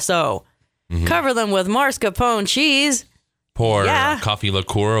espresso. Cover them with mascarpone cheese. Pour coffee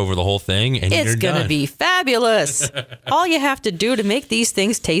liqueur over the whole thing, and it's you're done. It's going to be fabulous. All you have to do to make these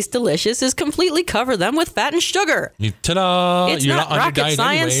things taste delicious is completely cover them with fat and sugar. Ta-da! It's You're not not on your rocket diet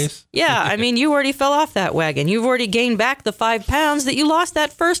science. anyways. Yeah, I mean, you already fell off that wagon. You've already gained back the 5 pounds that you lost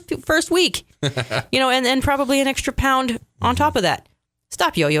that first week. And probably an extra pound on top of that.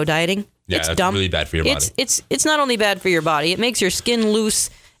 Stop yo-yo dieting. Yeah, it's that's dumb. really bad for your body. It's not only bad for your body, it makes your skin loose,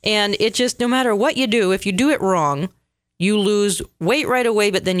 and it just, no matter what you do, if you do it wrong, you lose weight right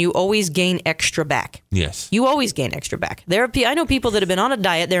away, but then you always gain extra back. Yes. You always gain extra back. I know people that have been on a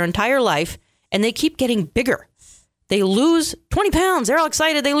diet their entire life, and they keep getting bigger. They lose 20 pounds. They're all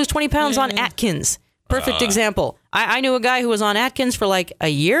excited. They lose 20 pounds on Atkins. Perfect example. I knew a guy who was on Atkins for like a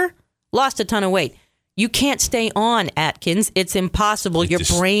year, lost a ton of weight. You can't stay on Atkins. It's impossible. Your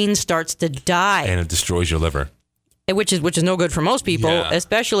brain starts to die. And it destroys your liver. Which is no good for most people,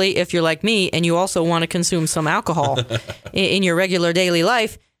 especially if you're like me and you also want to consume some alcohol in your regular daily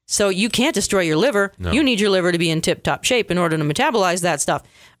life. So you can't destroy your liver. No. You need your liver to be in tip-top shape in order to metabolize that stuff.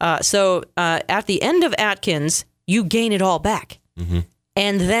 So at the end of Atkins, you gain it all back.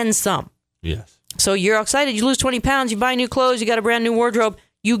 And then some. Yes. So you're excited. You lose 20 pounds. You buy new clothes. You got a brand new wardrobe.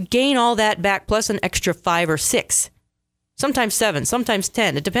 You gain all that back plus an extra 5 or 6. Sometimes 7, sometimes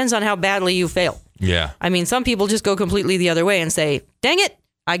 10. It depends on how badly you fail. Yeah. I mean, some people just go completely the other way and say, dang it,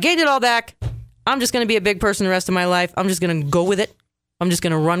 I gained it all back. I'm just going to be a big person the rest of my life. I'm just going to go with it. I'm just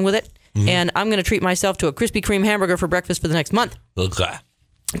going to run with it. And I'm going to treat myself to a Krispy Kreme hamburger for breakfast for the next month. Okay.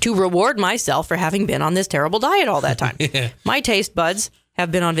 To reward myself for having been on this terrible diet all that time. My taste buds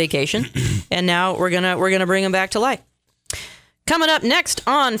have been on vacation, and now we're gonna bring them back to life. Coming up next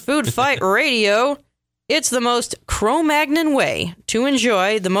on Food Fight Radio, it's the most Cro-Magnon way to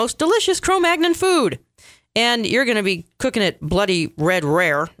enjoy the most delicious Cro-Magnon food. And you're going to be cooking it bloody red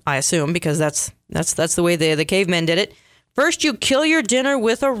rare, I assume, because that's the way the cavemen did it. First, you kill your dinner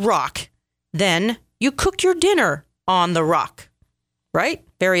with a rock. Then you cook your dinner on the rock. Right?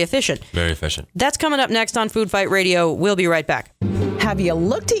 Very efficient. Very efficient. That's coming up next on Food Fight Radio. We'll be right back. Have you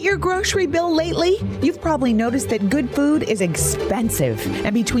looked at your grocery bill lately? You've probably noticed that good food is expensive.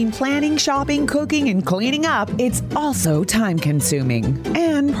 And between planning, shopping, cooking, and cleaning up, it's also time-consuming.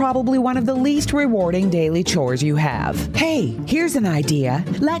 And probably one of the least rewarding daily chores you have. Hey, here's an idea.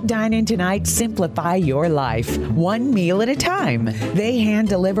 Let Dine In Tonight simplify your life, one meal at a time. They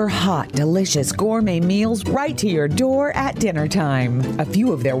hand-deliver hot, delicious gourmet meals right to your door at dinner time. A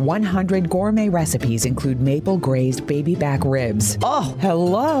few of their 100 gourmet recipes include maple glazed baby back ribs. Oh,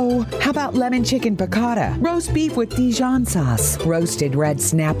 hello. How about lemon chicken piccata, roast beef with Dijon sauce, roasted red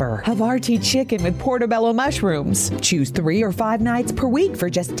snapper, Havarti chicken with portobello mushrooms. Choose 3 or 5 nights per week for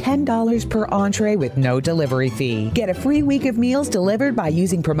just $10 per entree with no delivery fee. Get a free week of meals delivered by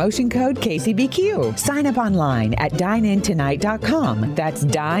using promotion code KCBQ. Sign up online at dineinTonight.com. That's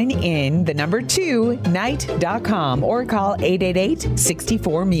dinein, the number 2, night.com, or call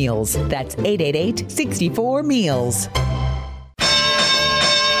 888-64-MEALS. That's 888-64-MEALS.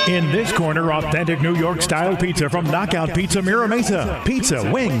 In this corner, authentic New York-style pizza from Knockout Pizza Mira Mesa.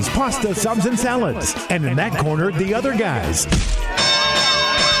 Pizza, wings, pasta, subs, and salads. And in that corner, the other guys.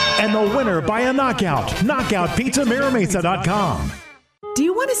 And the winner by a knockout, KnockoutPizzaMiraMesa.com. Do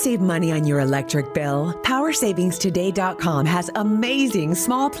you want to save money on your electric bill? PowerSavingsToday.com has amazing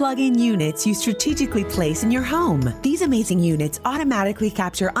small plug-in units you strategically place in your home. These amazing units automatically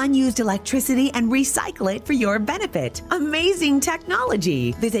capture unused electricity and recycle it for your benefit. Amazing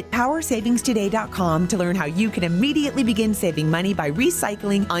technology! Visit PowerSavingsToday.com to learn how you can immediately begin saving money by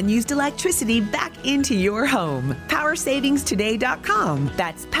recycling unused electricity back into your home. PowerSavingsToday.com.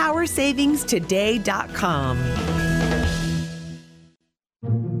 That's PowerSavingsToday.com.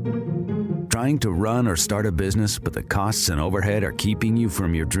 Trying to run or start a business, but the costs and overhead are keeping you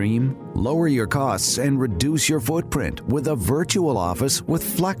from your dream? Lower your costs and reduce your footprint with a virtual office with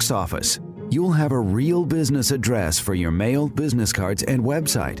Flex Office. You'll have a real business address for your mail, business cards, and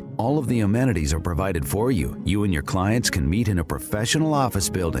website. All of the amenities are provided for you. You and your clients can meet in a professional office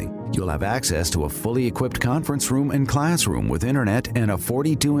building. You'll have access to a fully equipped conference room and classroom with internet and a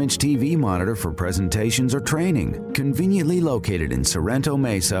 42-inch TV monitor for presentations or training. Conveniently located in Sorrento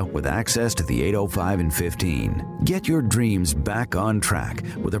Mesa with access to the 805 and 15. Get your dreams back on track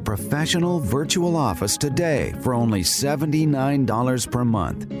with a professional virtual office today for only $79 per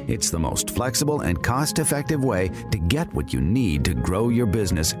month. It's the most flexible and cost-effective way to get what you need to grow your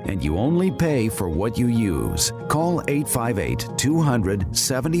business, and you only pay for what you use. Call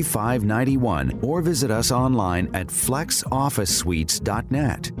 858-200-7591 or visit us online at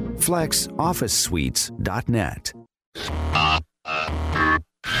flexofficesuites.net. flexofficesuites.net.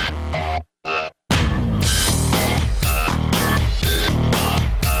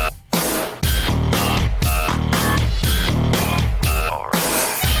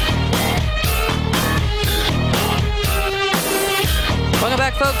 Welcome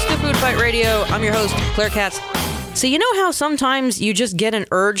back, folks, to Food Fight Radio. I'm your host, Claire Katz. So you know how sometimes you just get an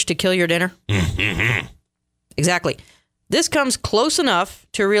urge to kill your dinner? Exactly. This comes close enough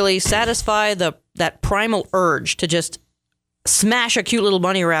to really satisfy that primal urge to just smash a cute little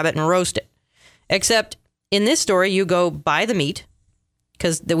bunny rabbit and roast it. Except in this story, you go buy the meat,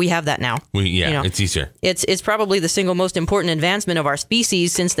 because we have that now. It's easier. It's probably the single most important advancement of our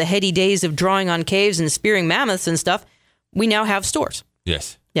species since the heady days of drawing on caves and spearing mammoths and stuff. We now have stores.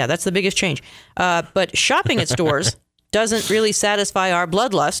 Yes. Yeah, that's the biggest change. But shopping at stores doesn't really satisfy our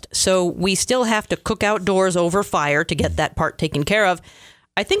bloodlust, so we still have to cook outdoors over fire to get that part taken care of.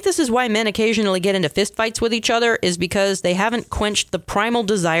 I think this is why men occasionally get into fistfights with each other, is because they haven't quenched the primal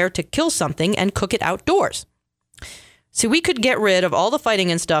desire to kill something and cook it outdoors. See, we could get rid of all the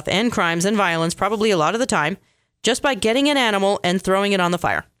fighting and stuff and crimes and violence probably a lot of the time just by getting an animal and throwing it on the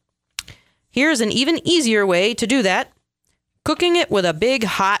fire. Here's an even easier way to do that. Cooking it with a big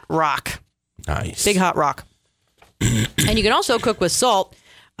hot rock. Nice. Big hot rock. And you can also cook with salt.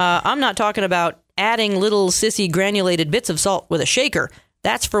 I'm not talking about adding little sissy granulated bits of salt with a shaker.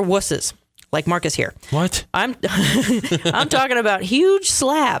 That's for wusses, like Marcus here. What? I'm talking about huge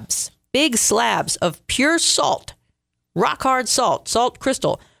slabs, big slabs of pure salt, rock hard salt, salt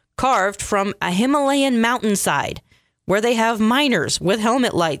crystal, carved from a Himalayan mountainside where they have miners with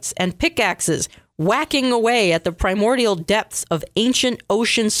helmet lights and pickaxes whacking away at the primordial depths of ancient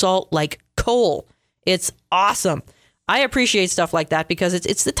ocean salt like coal. It's awesome. I appreciate stuff like that because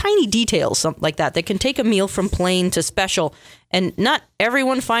it's the tiny details, something like that can take a meal from plain to special. And not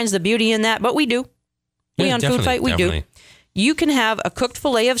everyone finds the beauty in that, but we do. We on Food Fight, we do. You can have a cooked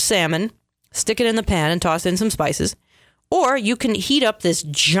fillet of salmon, stick it in the pan and toss in some spices. Or you can heat up this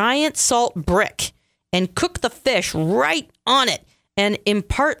giant salt brick and cook the fish right on it and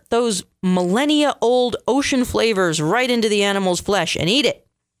impart those millennia-old ocean flavors right into the animal's flesh and eat it.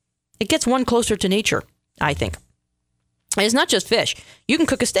 It gets one closer to nature, I think. And it's not just fish. You can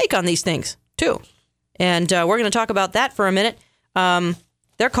cook a steak on these things, too. And we're going to talk about that for a minute.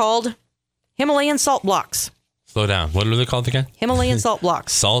 They're called Himalayan salt blocks. Slow down. What are they called again? Himalayan salt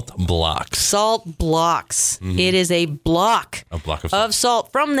blocks. Salt blocks. Salt blocks. Mm-hmm. It is a block of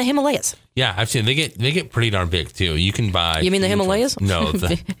salt from the Himalayas. Yeah, I've seen they get pretty darn big too. You can buy. You mean the Himalayas? No.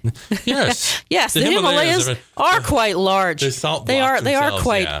 Yes. Yes, the Himalayas are quite large. The salt they blocks are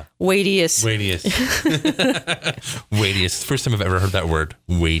quite weightiest. Weightiest. First time I've ever heard that word.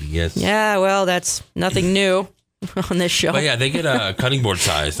 Weightiest. Yeah, well, that's nothing new on this show. But yeah, they get a cutting board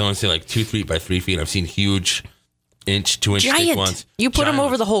size. I want to say like 2 feet by 3 feet. I've seen huge 2 inch thick ones. You put them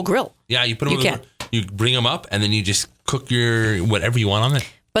over the whole grill. Yeah, you put them. You bring them up and then you just cook your whatever you want on it.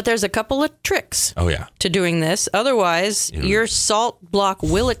 But there's a couple of tricks to doing this. Otherwise, your salt block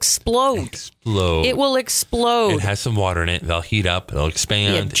will explode. It will explode. It has some water in it. They'll heat up. They'll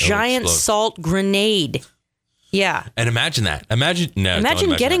expand. A giant salt grenade. Yeah. And imagine that. Imagine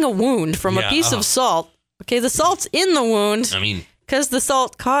getting a wound from a piece of salt. Okay, the salt's in the wound. I mean, because the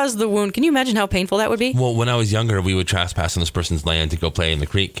salt caused the wound. Can you imagine how painful that would be? Well, when I was younger, we would trespass on this person's land to go play in the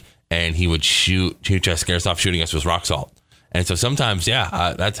creek, and he would try to scare us off shooting us with rock salt. And so sometimes,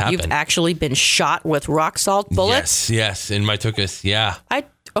 that's happened. You've actually been shot with rock salt bullets? Yes, in Mytukas, yeah. I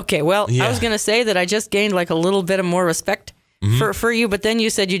was going to say that I just gained like a little bit of more respect for you, but then you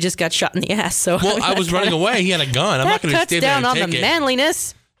said you just got shot in the ass. So I was running away. He had a gun. I'm not going to stay there and cuts down on take the it.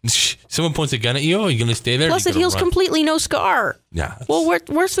 manliness. Someone points a gun at you. Are you going to stay there? Plus, it heals completely, no scar. Yeah. Well,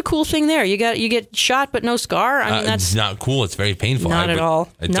 where's the cool thing there? You get shot, but no scar. I mean, that's it's not cool. It's very painful. Not at all.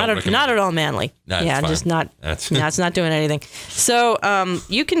 Not at all manly. No, yeah, fine. just not. It's not doing anything. So,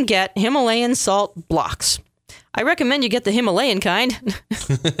 you can get Himalayan salt blocks. I recommend you get the Himalayan kind,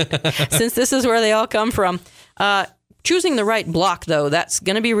 since this is where they all come from. Choosing the right block, though, that's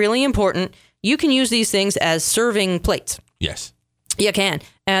going to be really important. You can use these things as serving plates. Yes. You can.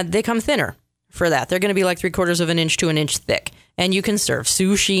 And they come thinner for that. They're going to be like 3/4 of an inch to an inch thick. And you can serve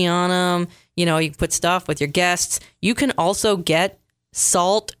sushi on them. You know, you can put stuff with your guests. You can also get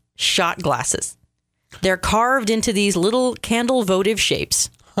salt shot glasses. They're carved into these little candle votive shapes.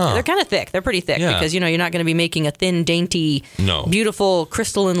 Huh. They're kind of thick. They're pretty thick because, you're not going to be making a thin, dainty, beautiful,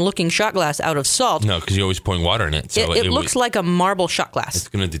 crystalline-looking shot glass out of salt. No, because you're always pouring water in it. So it looks like a marble shot glass. It's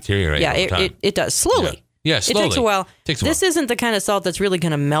going to deteriorate. Yeah, over time. It does. Slowly. Yeah, slowly. It takes a while. This isn't the kind of salt that's really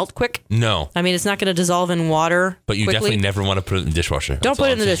going to melt quick. No. I mean, it's not going to dissolve in water But you quickly. definitely never want to put it in the dishwasher. Don't put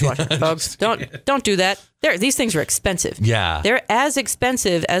it in the dishwasher, folks. Don't do that. These things are expensive. Yeah. They're as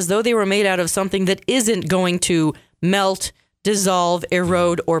expensive as though they were made out of something that isn't going to melt, dissolve,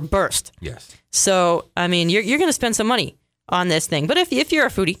 erode, or burst. Yes. So, I mean, you're going to spend some money on this thing. But if you're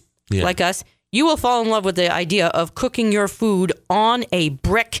a foodie like us, you will fall in love with the idea of cooking your food on a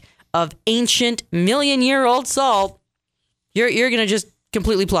brick of ancient million-year-old salt. You're going to just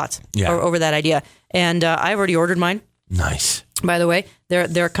completely plot over that idea. And I've already ordered mine. Nice. By the way,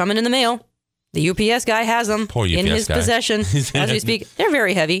 they're coming in the mail. The UPS guy has them in his possession as we speak. They're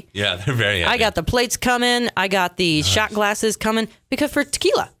very heavy. Yeah, they're very heavy. I got the plates coming. I got the shot glasses coming because for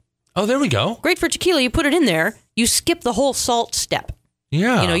tequila. Oh, there we go. Great for tequila. You put it in there. You skip the whole salt step.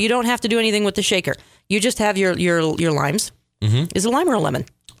 Yeah. You don't have to do anything with the shaker. You just have your limes. Mm-hmm. Is it a lime or a lemon?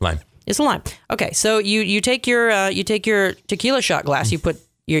 Lime. It's a lime. Okay, so you take your tequila shot glass. You put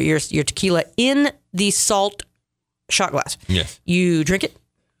your tequila in the salt shot glass. Yes. You drink it,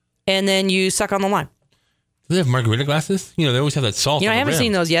 and then you suck on the lime. Do they have margarita glasses? They always have that salt. I haven't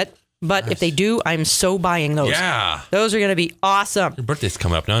seen those yet, but if they do, I'm so buying those. Yeah. Those are going to be awesome. Your birthday's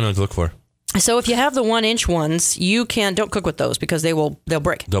coming up. Now I know what to look for. So if you have the 1-inch ones, don't cook with those because they'll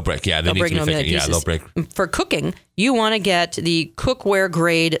break. They'll break. Yeah, they'll break. Yeah, they'll break. For cooking, you want to get the cookware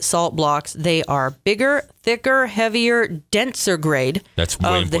grade salt blocks. They are bigger, thicker, heavier, denser grade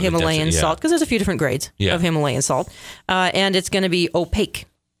of the Himalayan salt because there's a few different grades of Himalayan salt, and it's going to be opaque.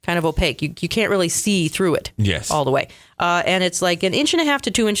 Kind of opaque. You can't really see through it all the way. And it's like 1.5 inches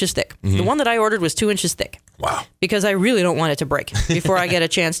to 2 inches thick. Mm-hmm. The one that I ordered was 2 inches thick. Wow. Because I really don't want it to break before I get a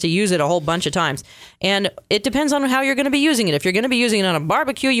chance to use it a whole bunch of times. And it depends on how you're going to be using it. If you're going to be using it on a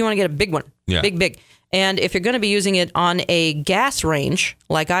barbecue, you want to get a big one. Yeah. Big. And if you're going to be using it on a gas range,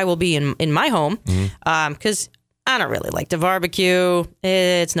 like I will be in my home, because I don't really like to barbecue.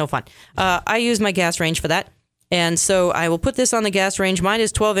 It's no fun. I use my gas range for that. And so I will put this on the gas range. Mine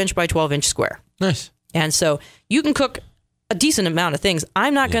is 12-inch by 12-inch square. Nice. And so you can cook a decent amount of things.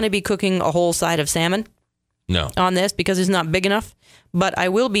 I'm not going to be cooking a whole side of salmon on this because it's not big enough. But I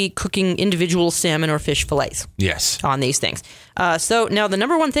will be cooking individual salmon or fish fillets on these things. So now the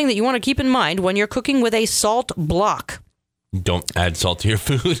number one thing that you want to keep in mind when you're cooking with a salt block. Don't add salt to your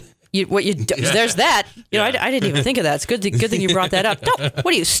food. There's that. I didn't even think of that. It's good thing you brought that up.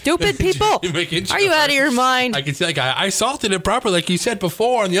 What are you, stupid people? Are you out of your mind? I can see, I salted it properly, like you said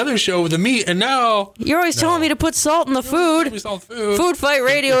before on the other show with the meat, and now you're always telling me to put salt in the food. Food Fight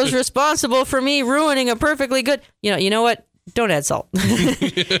Radio is responsible for me ruining a perfectly good. You know what? Don't add salt.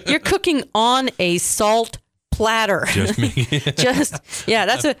 You're cooking on a salt platter. Just me.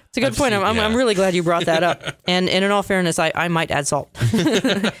 That's a good point. I'm really glad you brought that up. And in all fairness, I might add salt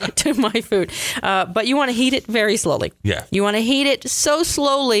to my food. But you want to heat it very slowly. Yeah. You want to heat it so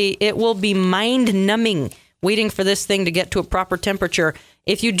slowly it will be mind-numbing waiting for this thing to get to a proper temperature.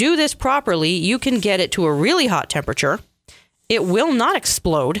 If you do this properly, you can get it to a really hot temperature. It will not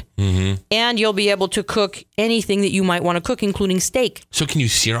explode, and you'll be able to cook anything that you might want to cook, including steak. So can you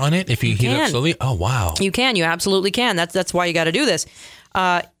sear on it if you heat it up slowly? Oh, wow. You can. You absolutely can. That's why you got to do this.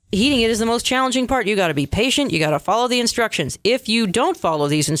 Heating it is the most challenging part. You got to be patient. You got to follow the instructions. If you don't follow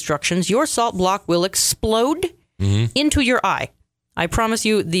these instructions, your salt block will explode into your eye. I promise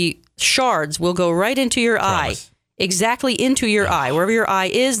you, the shards will go right into your eye exactly into your eye. Wherever your eye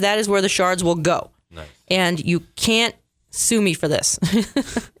is, that is where the shards will go. Nice. And you can't sue me for this.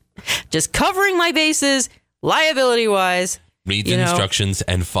 Just covering my bases, liability-wise. Read the instructions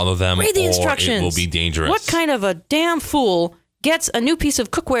and follow them. Read the instructions. It will be dangerous. What kind of a damn fool gets a new piece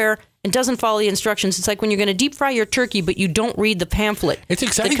of cookware and doesn't follow the instructions? It's like when you're going to deep fry your turkey, but you don't read the pamphlet. It's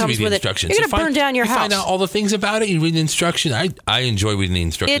exciting to read the instructions. You're going to burn down your house. Find out all the things about it. You read the instructions. I enjoy reading the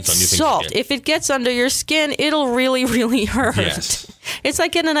instructions on new things. It's salt. If it gets under your skin, it'll really, really hurt. Yes. It's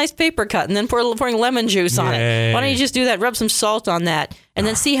like getting a nice paper cut and then pouring lemon juice on it. Why don't you just do that? Rub some salt on that and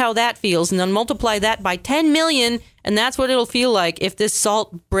then see how that feels, and then multiply that by 10 million, and that's what it'll feel like if this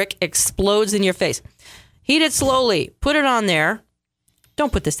salt brick explodes in your face. Heat it slowly. Put it on there.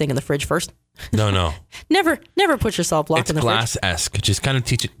 Don't put this thing in the fridge first. No. Never put your salt block in the fridge. It's glass-esque. Just kind of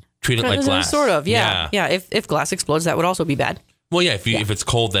treat it like glass. Sort of, yeah. If glass explodes, that would also be bad. Well, yeah. If it's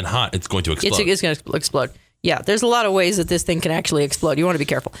cold then hot, it's going to explode. It's going to explode. Yeah, there's a lot of ways that this thing can actually explode. You want to be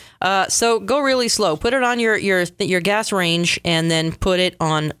careful. So go really slow. Put it on your gas range and then put it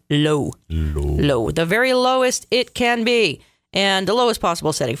on low. The very lowest it can be. And the lowest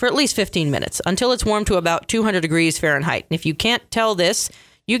possible setting for at least 15 minutes until it's warmed to about 200 degrees Fahrenheit. And if you can't tell this,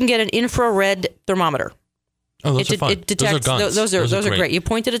 you can get an infrared thermometer. Oh, those are fun. It detects, those are great. You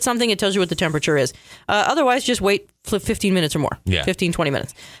point it at something, it tells you what the temperature is. Otherwise, just wait 15 minutes or more. 15, 20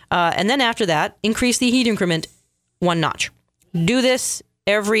 minutes. And then after that, increase the heat increment 1 notch. Do this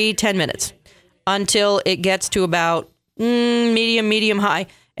every 10 minutes until it gets to about medium, high,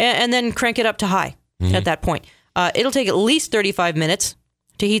 and then crank it up to high at that point. It'll take at least 35 minutes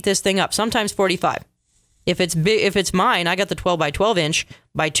to heat this thing up, sometimes 45. If it's mine, I got the 12 by 12 inch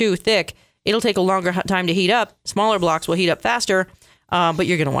by 2 thick. It'll take a longer time to heat up. Smaller blocks will heat up faster, but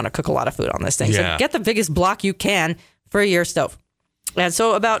you're going to want to cook a lot of food on this thing. Yeah. So get the biggest block you can for your stove. And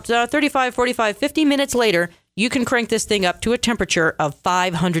so about 35, 45, 50 minutes later, you can crank this thing up to a temperature of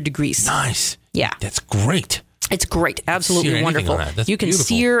 500 degrees. Nice. Yeah. That's great. It's great. Absolutely wonderful. You can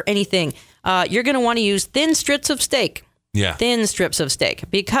sear anything. You're going to want to use thin strips of steak. Yeah. Thin strips of steak,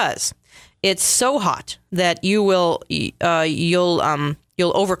 because it's so hot that you'll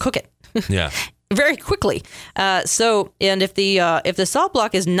overcook it. Yeah. Very quickly. And if the salt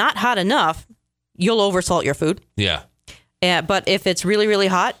block is not hot enough, you'll oversalt your food. Yeah. But if it's really, really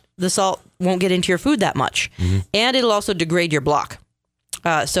hot, the salt won't get into your food that much. Mm-hmm. And it'll also degrade your block.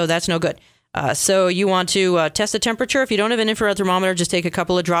 So that's no good. So you want to test the temperature. If you don't have an infrared thermometer, just take a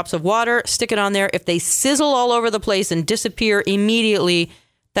couple of drops of water, stick it on there. If they sizzle all over the place and disappear immediately,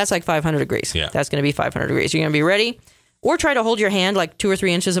 that's like 500 degrees. Yeah. That's going to be 500 degrees. You're going to be ready. Or try to hold your hand like 2 or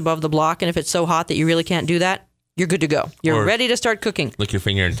 3 inches above the block. And if it's so hot that you really can't do that, you're good to go. You're ready to start cooking. Lick your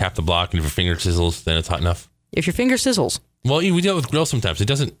finger and tap the block. And if your finger sizzles, then it's hot enough. If your finger sizzles. Well, we do it with grill sometimes. It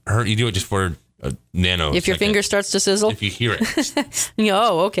doesn't hurt. You do it just for a nano. If your finger starts to sizzle? If you hear it.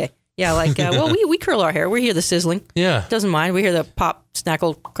 Oh, okay. Yeah, like, well, we curl our hair. We hear the sizzling. Yeah. Doesn't mind. We hear the pop,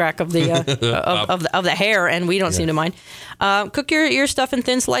 snackle, crack of the of the hair, and we don't seem to mind. Cook your stuff in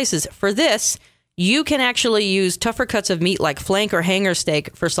thin slices. For this, you can actually use tougher cuts of meat like flank or hanger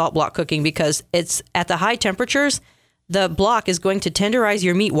steak for salt block cooking, because it's at the high temperatures, the block is going to tenderize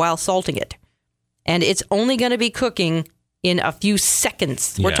your meat while salting it. And it's only going to be cooking in a few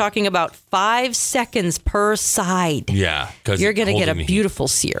seconds. We're talking about 5 seconds per side. Yeah. You're going to get a beautiful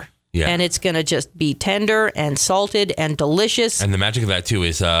sear. Yeah. And it's going to just be tender and salted and delicious. And the magic of that, too,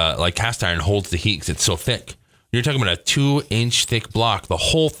 is like cast iron holds the heat because it's so thick. You're talking about a 2-inch thick block. The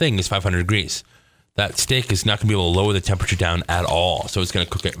whole thing is 500 degrees. That steak is not going to be able to lower the temperature down at all. So it's going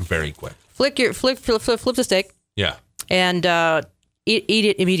to cook it very quick. Flip the steak. Yeah. And eat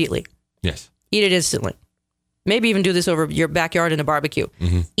it immediately. Yes. Eat it instantly. Maybe even do this over your backyard in a barbecue.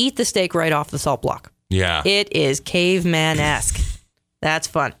 Mm-hmm. Eat the steak right off the salt block. Yeah. It is caveman-esque. That's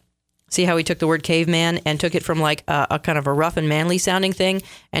fun. See how he took the word caveman and took it from like a kind of a rough and manly sounding thing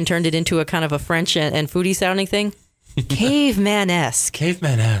and turned it into a kind of a French and foodie sounding thing? Caveman-esque.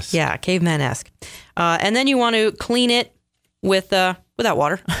 Caveman-esque. Yeah, caveman-esque. And then you want to clean it without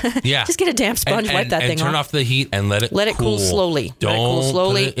water. Yeah. Just get a damp sponge, wipe that thing off. And turn off the heat and let it cool slowly. Don't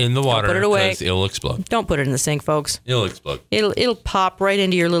put it in the water. Don't put it away. Because it'll explode. Don't put it in the sink, folks. It'll explode. It'll pop right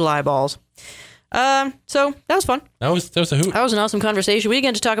into your little eyeballs. So that was fun. That was a hoot. That was an awesome conversation. We didn't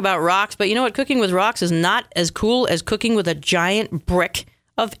get to talk about rocks, but you know what? Cooking with rocks is not as cool as cooking with a giant brick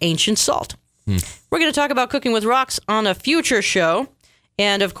of ancient salt. We're going to talk about cooking with rocks on a future show.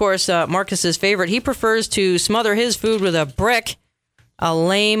 And of course, Marcus's favorite, he prefers to smother his food with a brick, a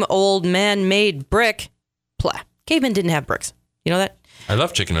lame old man-made brick. Cavemen didn't have bricks. You know that? I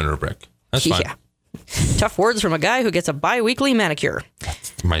love chicken under a brick. That's fine. Yeah. Tough words from a guy who gets a bi-weekly manicure.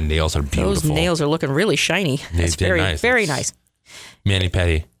 My nails are beautiful. Those nails are looking really shiny. That's They're very, nice. very nice.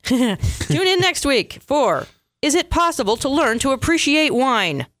 Mani-pedi. Tune in next week for Is It Possible to Learn to Appreciate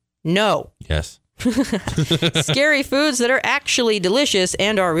Wine? No. Yes. Scary foods that are actually delicious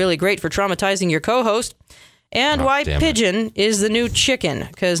and are really great for traumatizing your co-host. And why pigeon is the new chicken.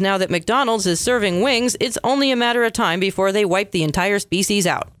 Because now that McDonald's is serving wings, it's only a matter of time before they wipe the entire species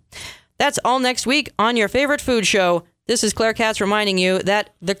out. That's all next week on your favorite food show. This is Claire Katz reminding you that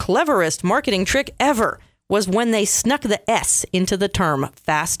the cleverest marketing trick ever was when they snuck the S into the term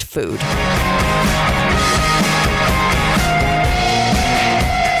fast food.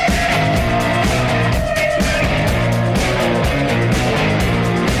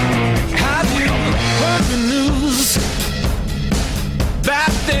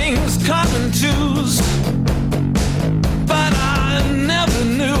 Bad things come in twos, but I never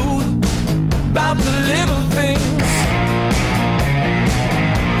knew about the little things.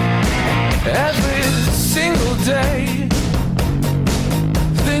 Every single day,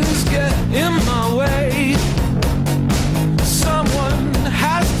 things get in my way. Someone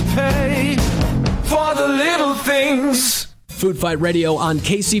has to pay for the little things. Food Fight Radio on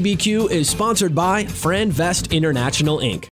KCBQ is sponsored by Fran Vest International, Inc.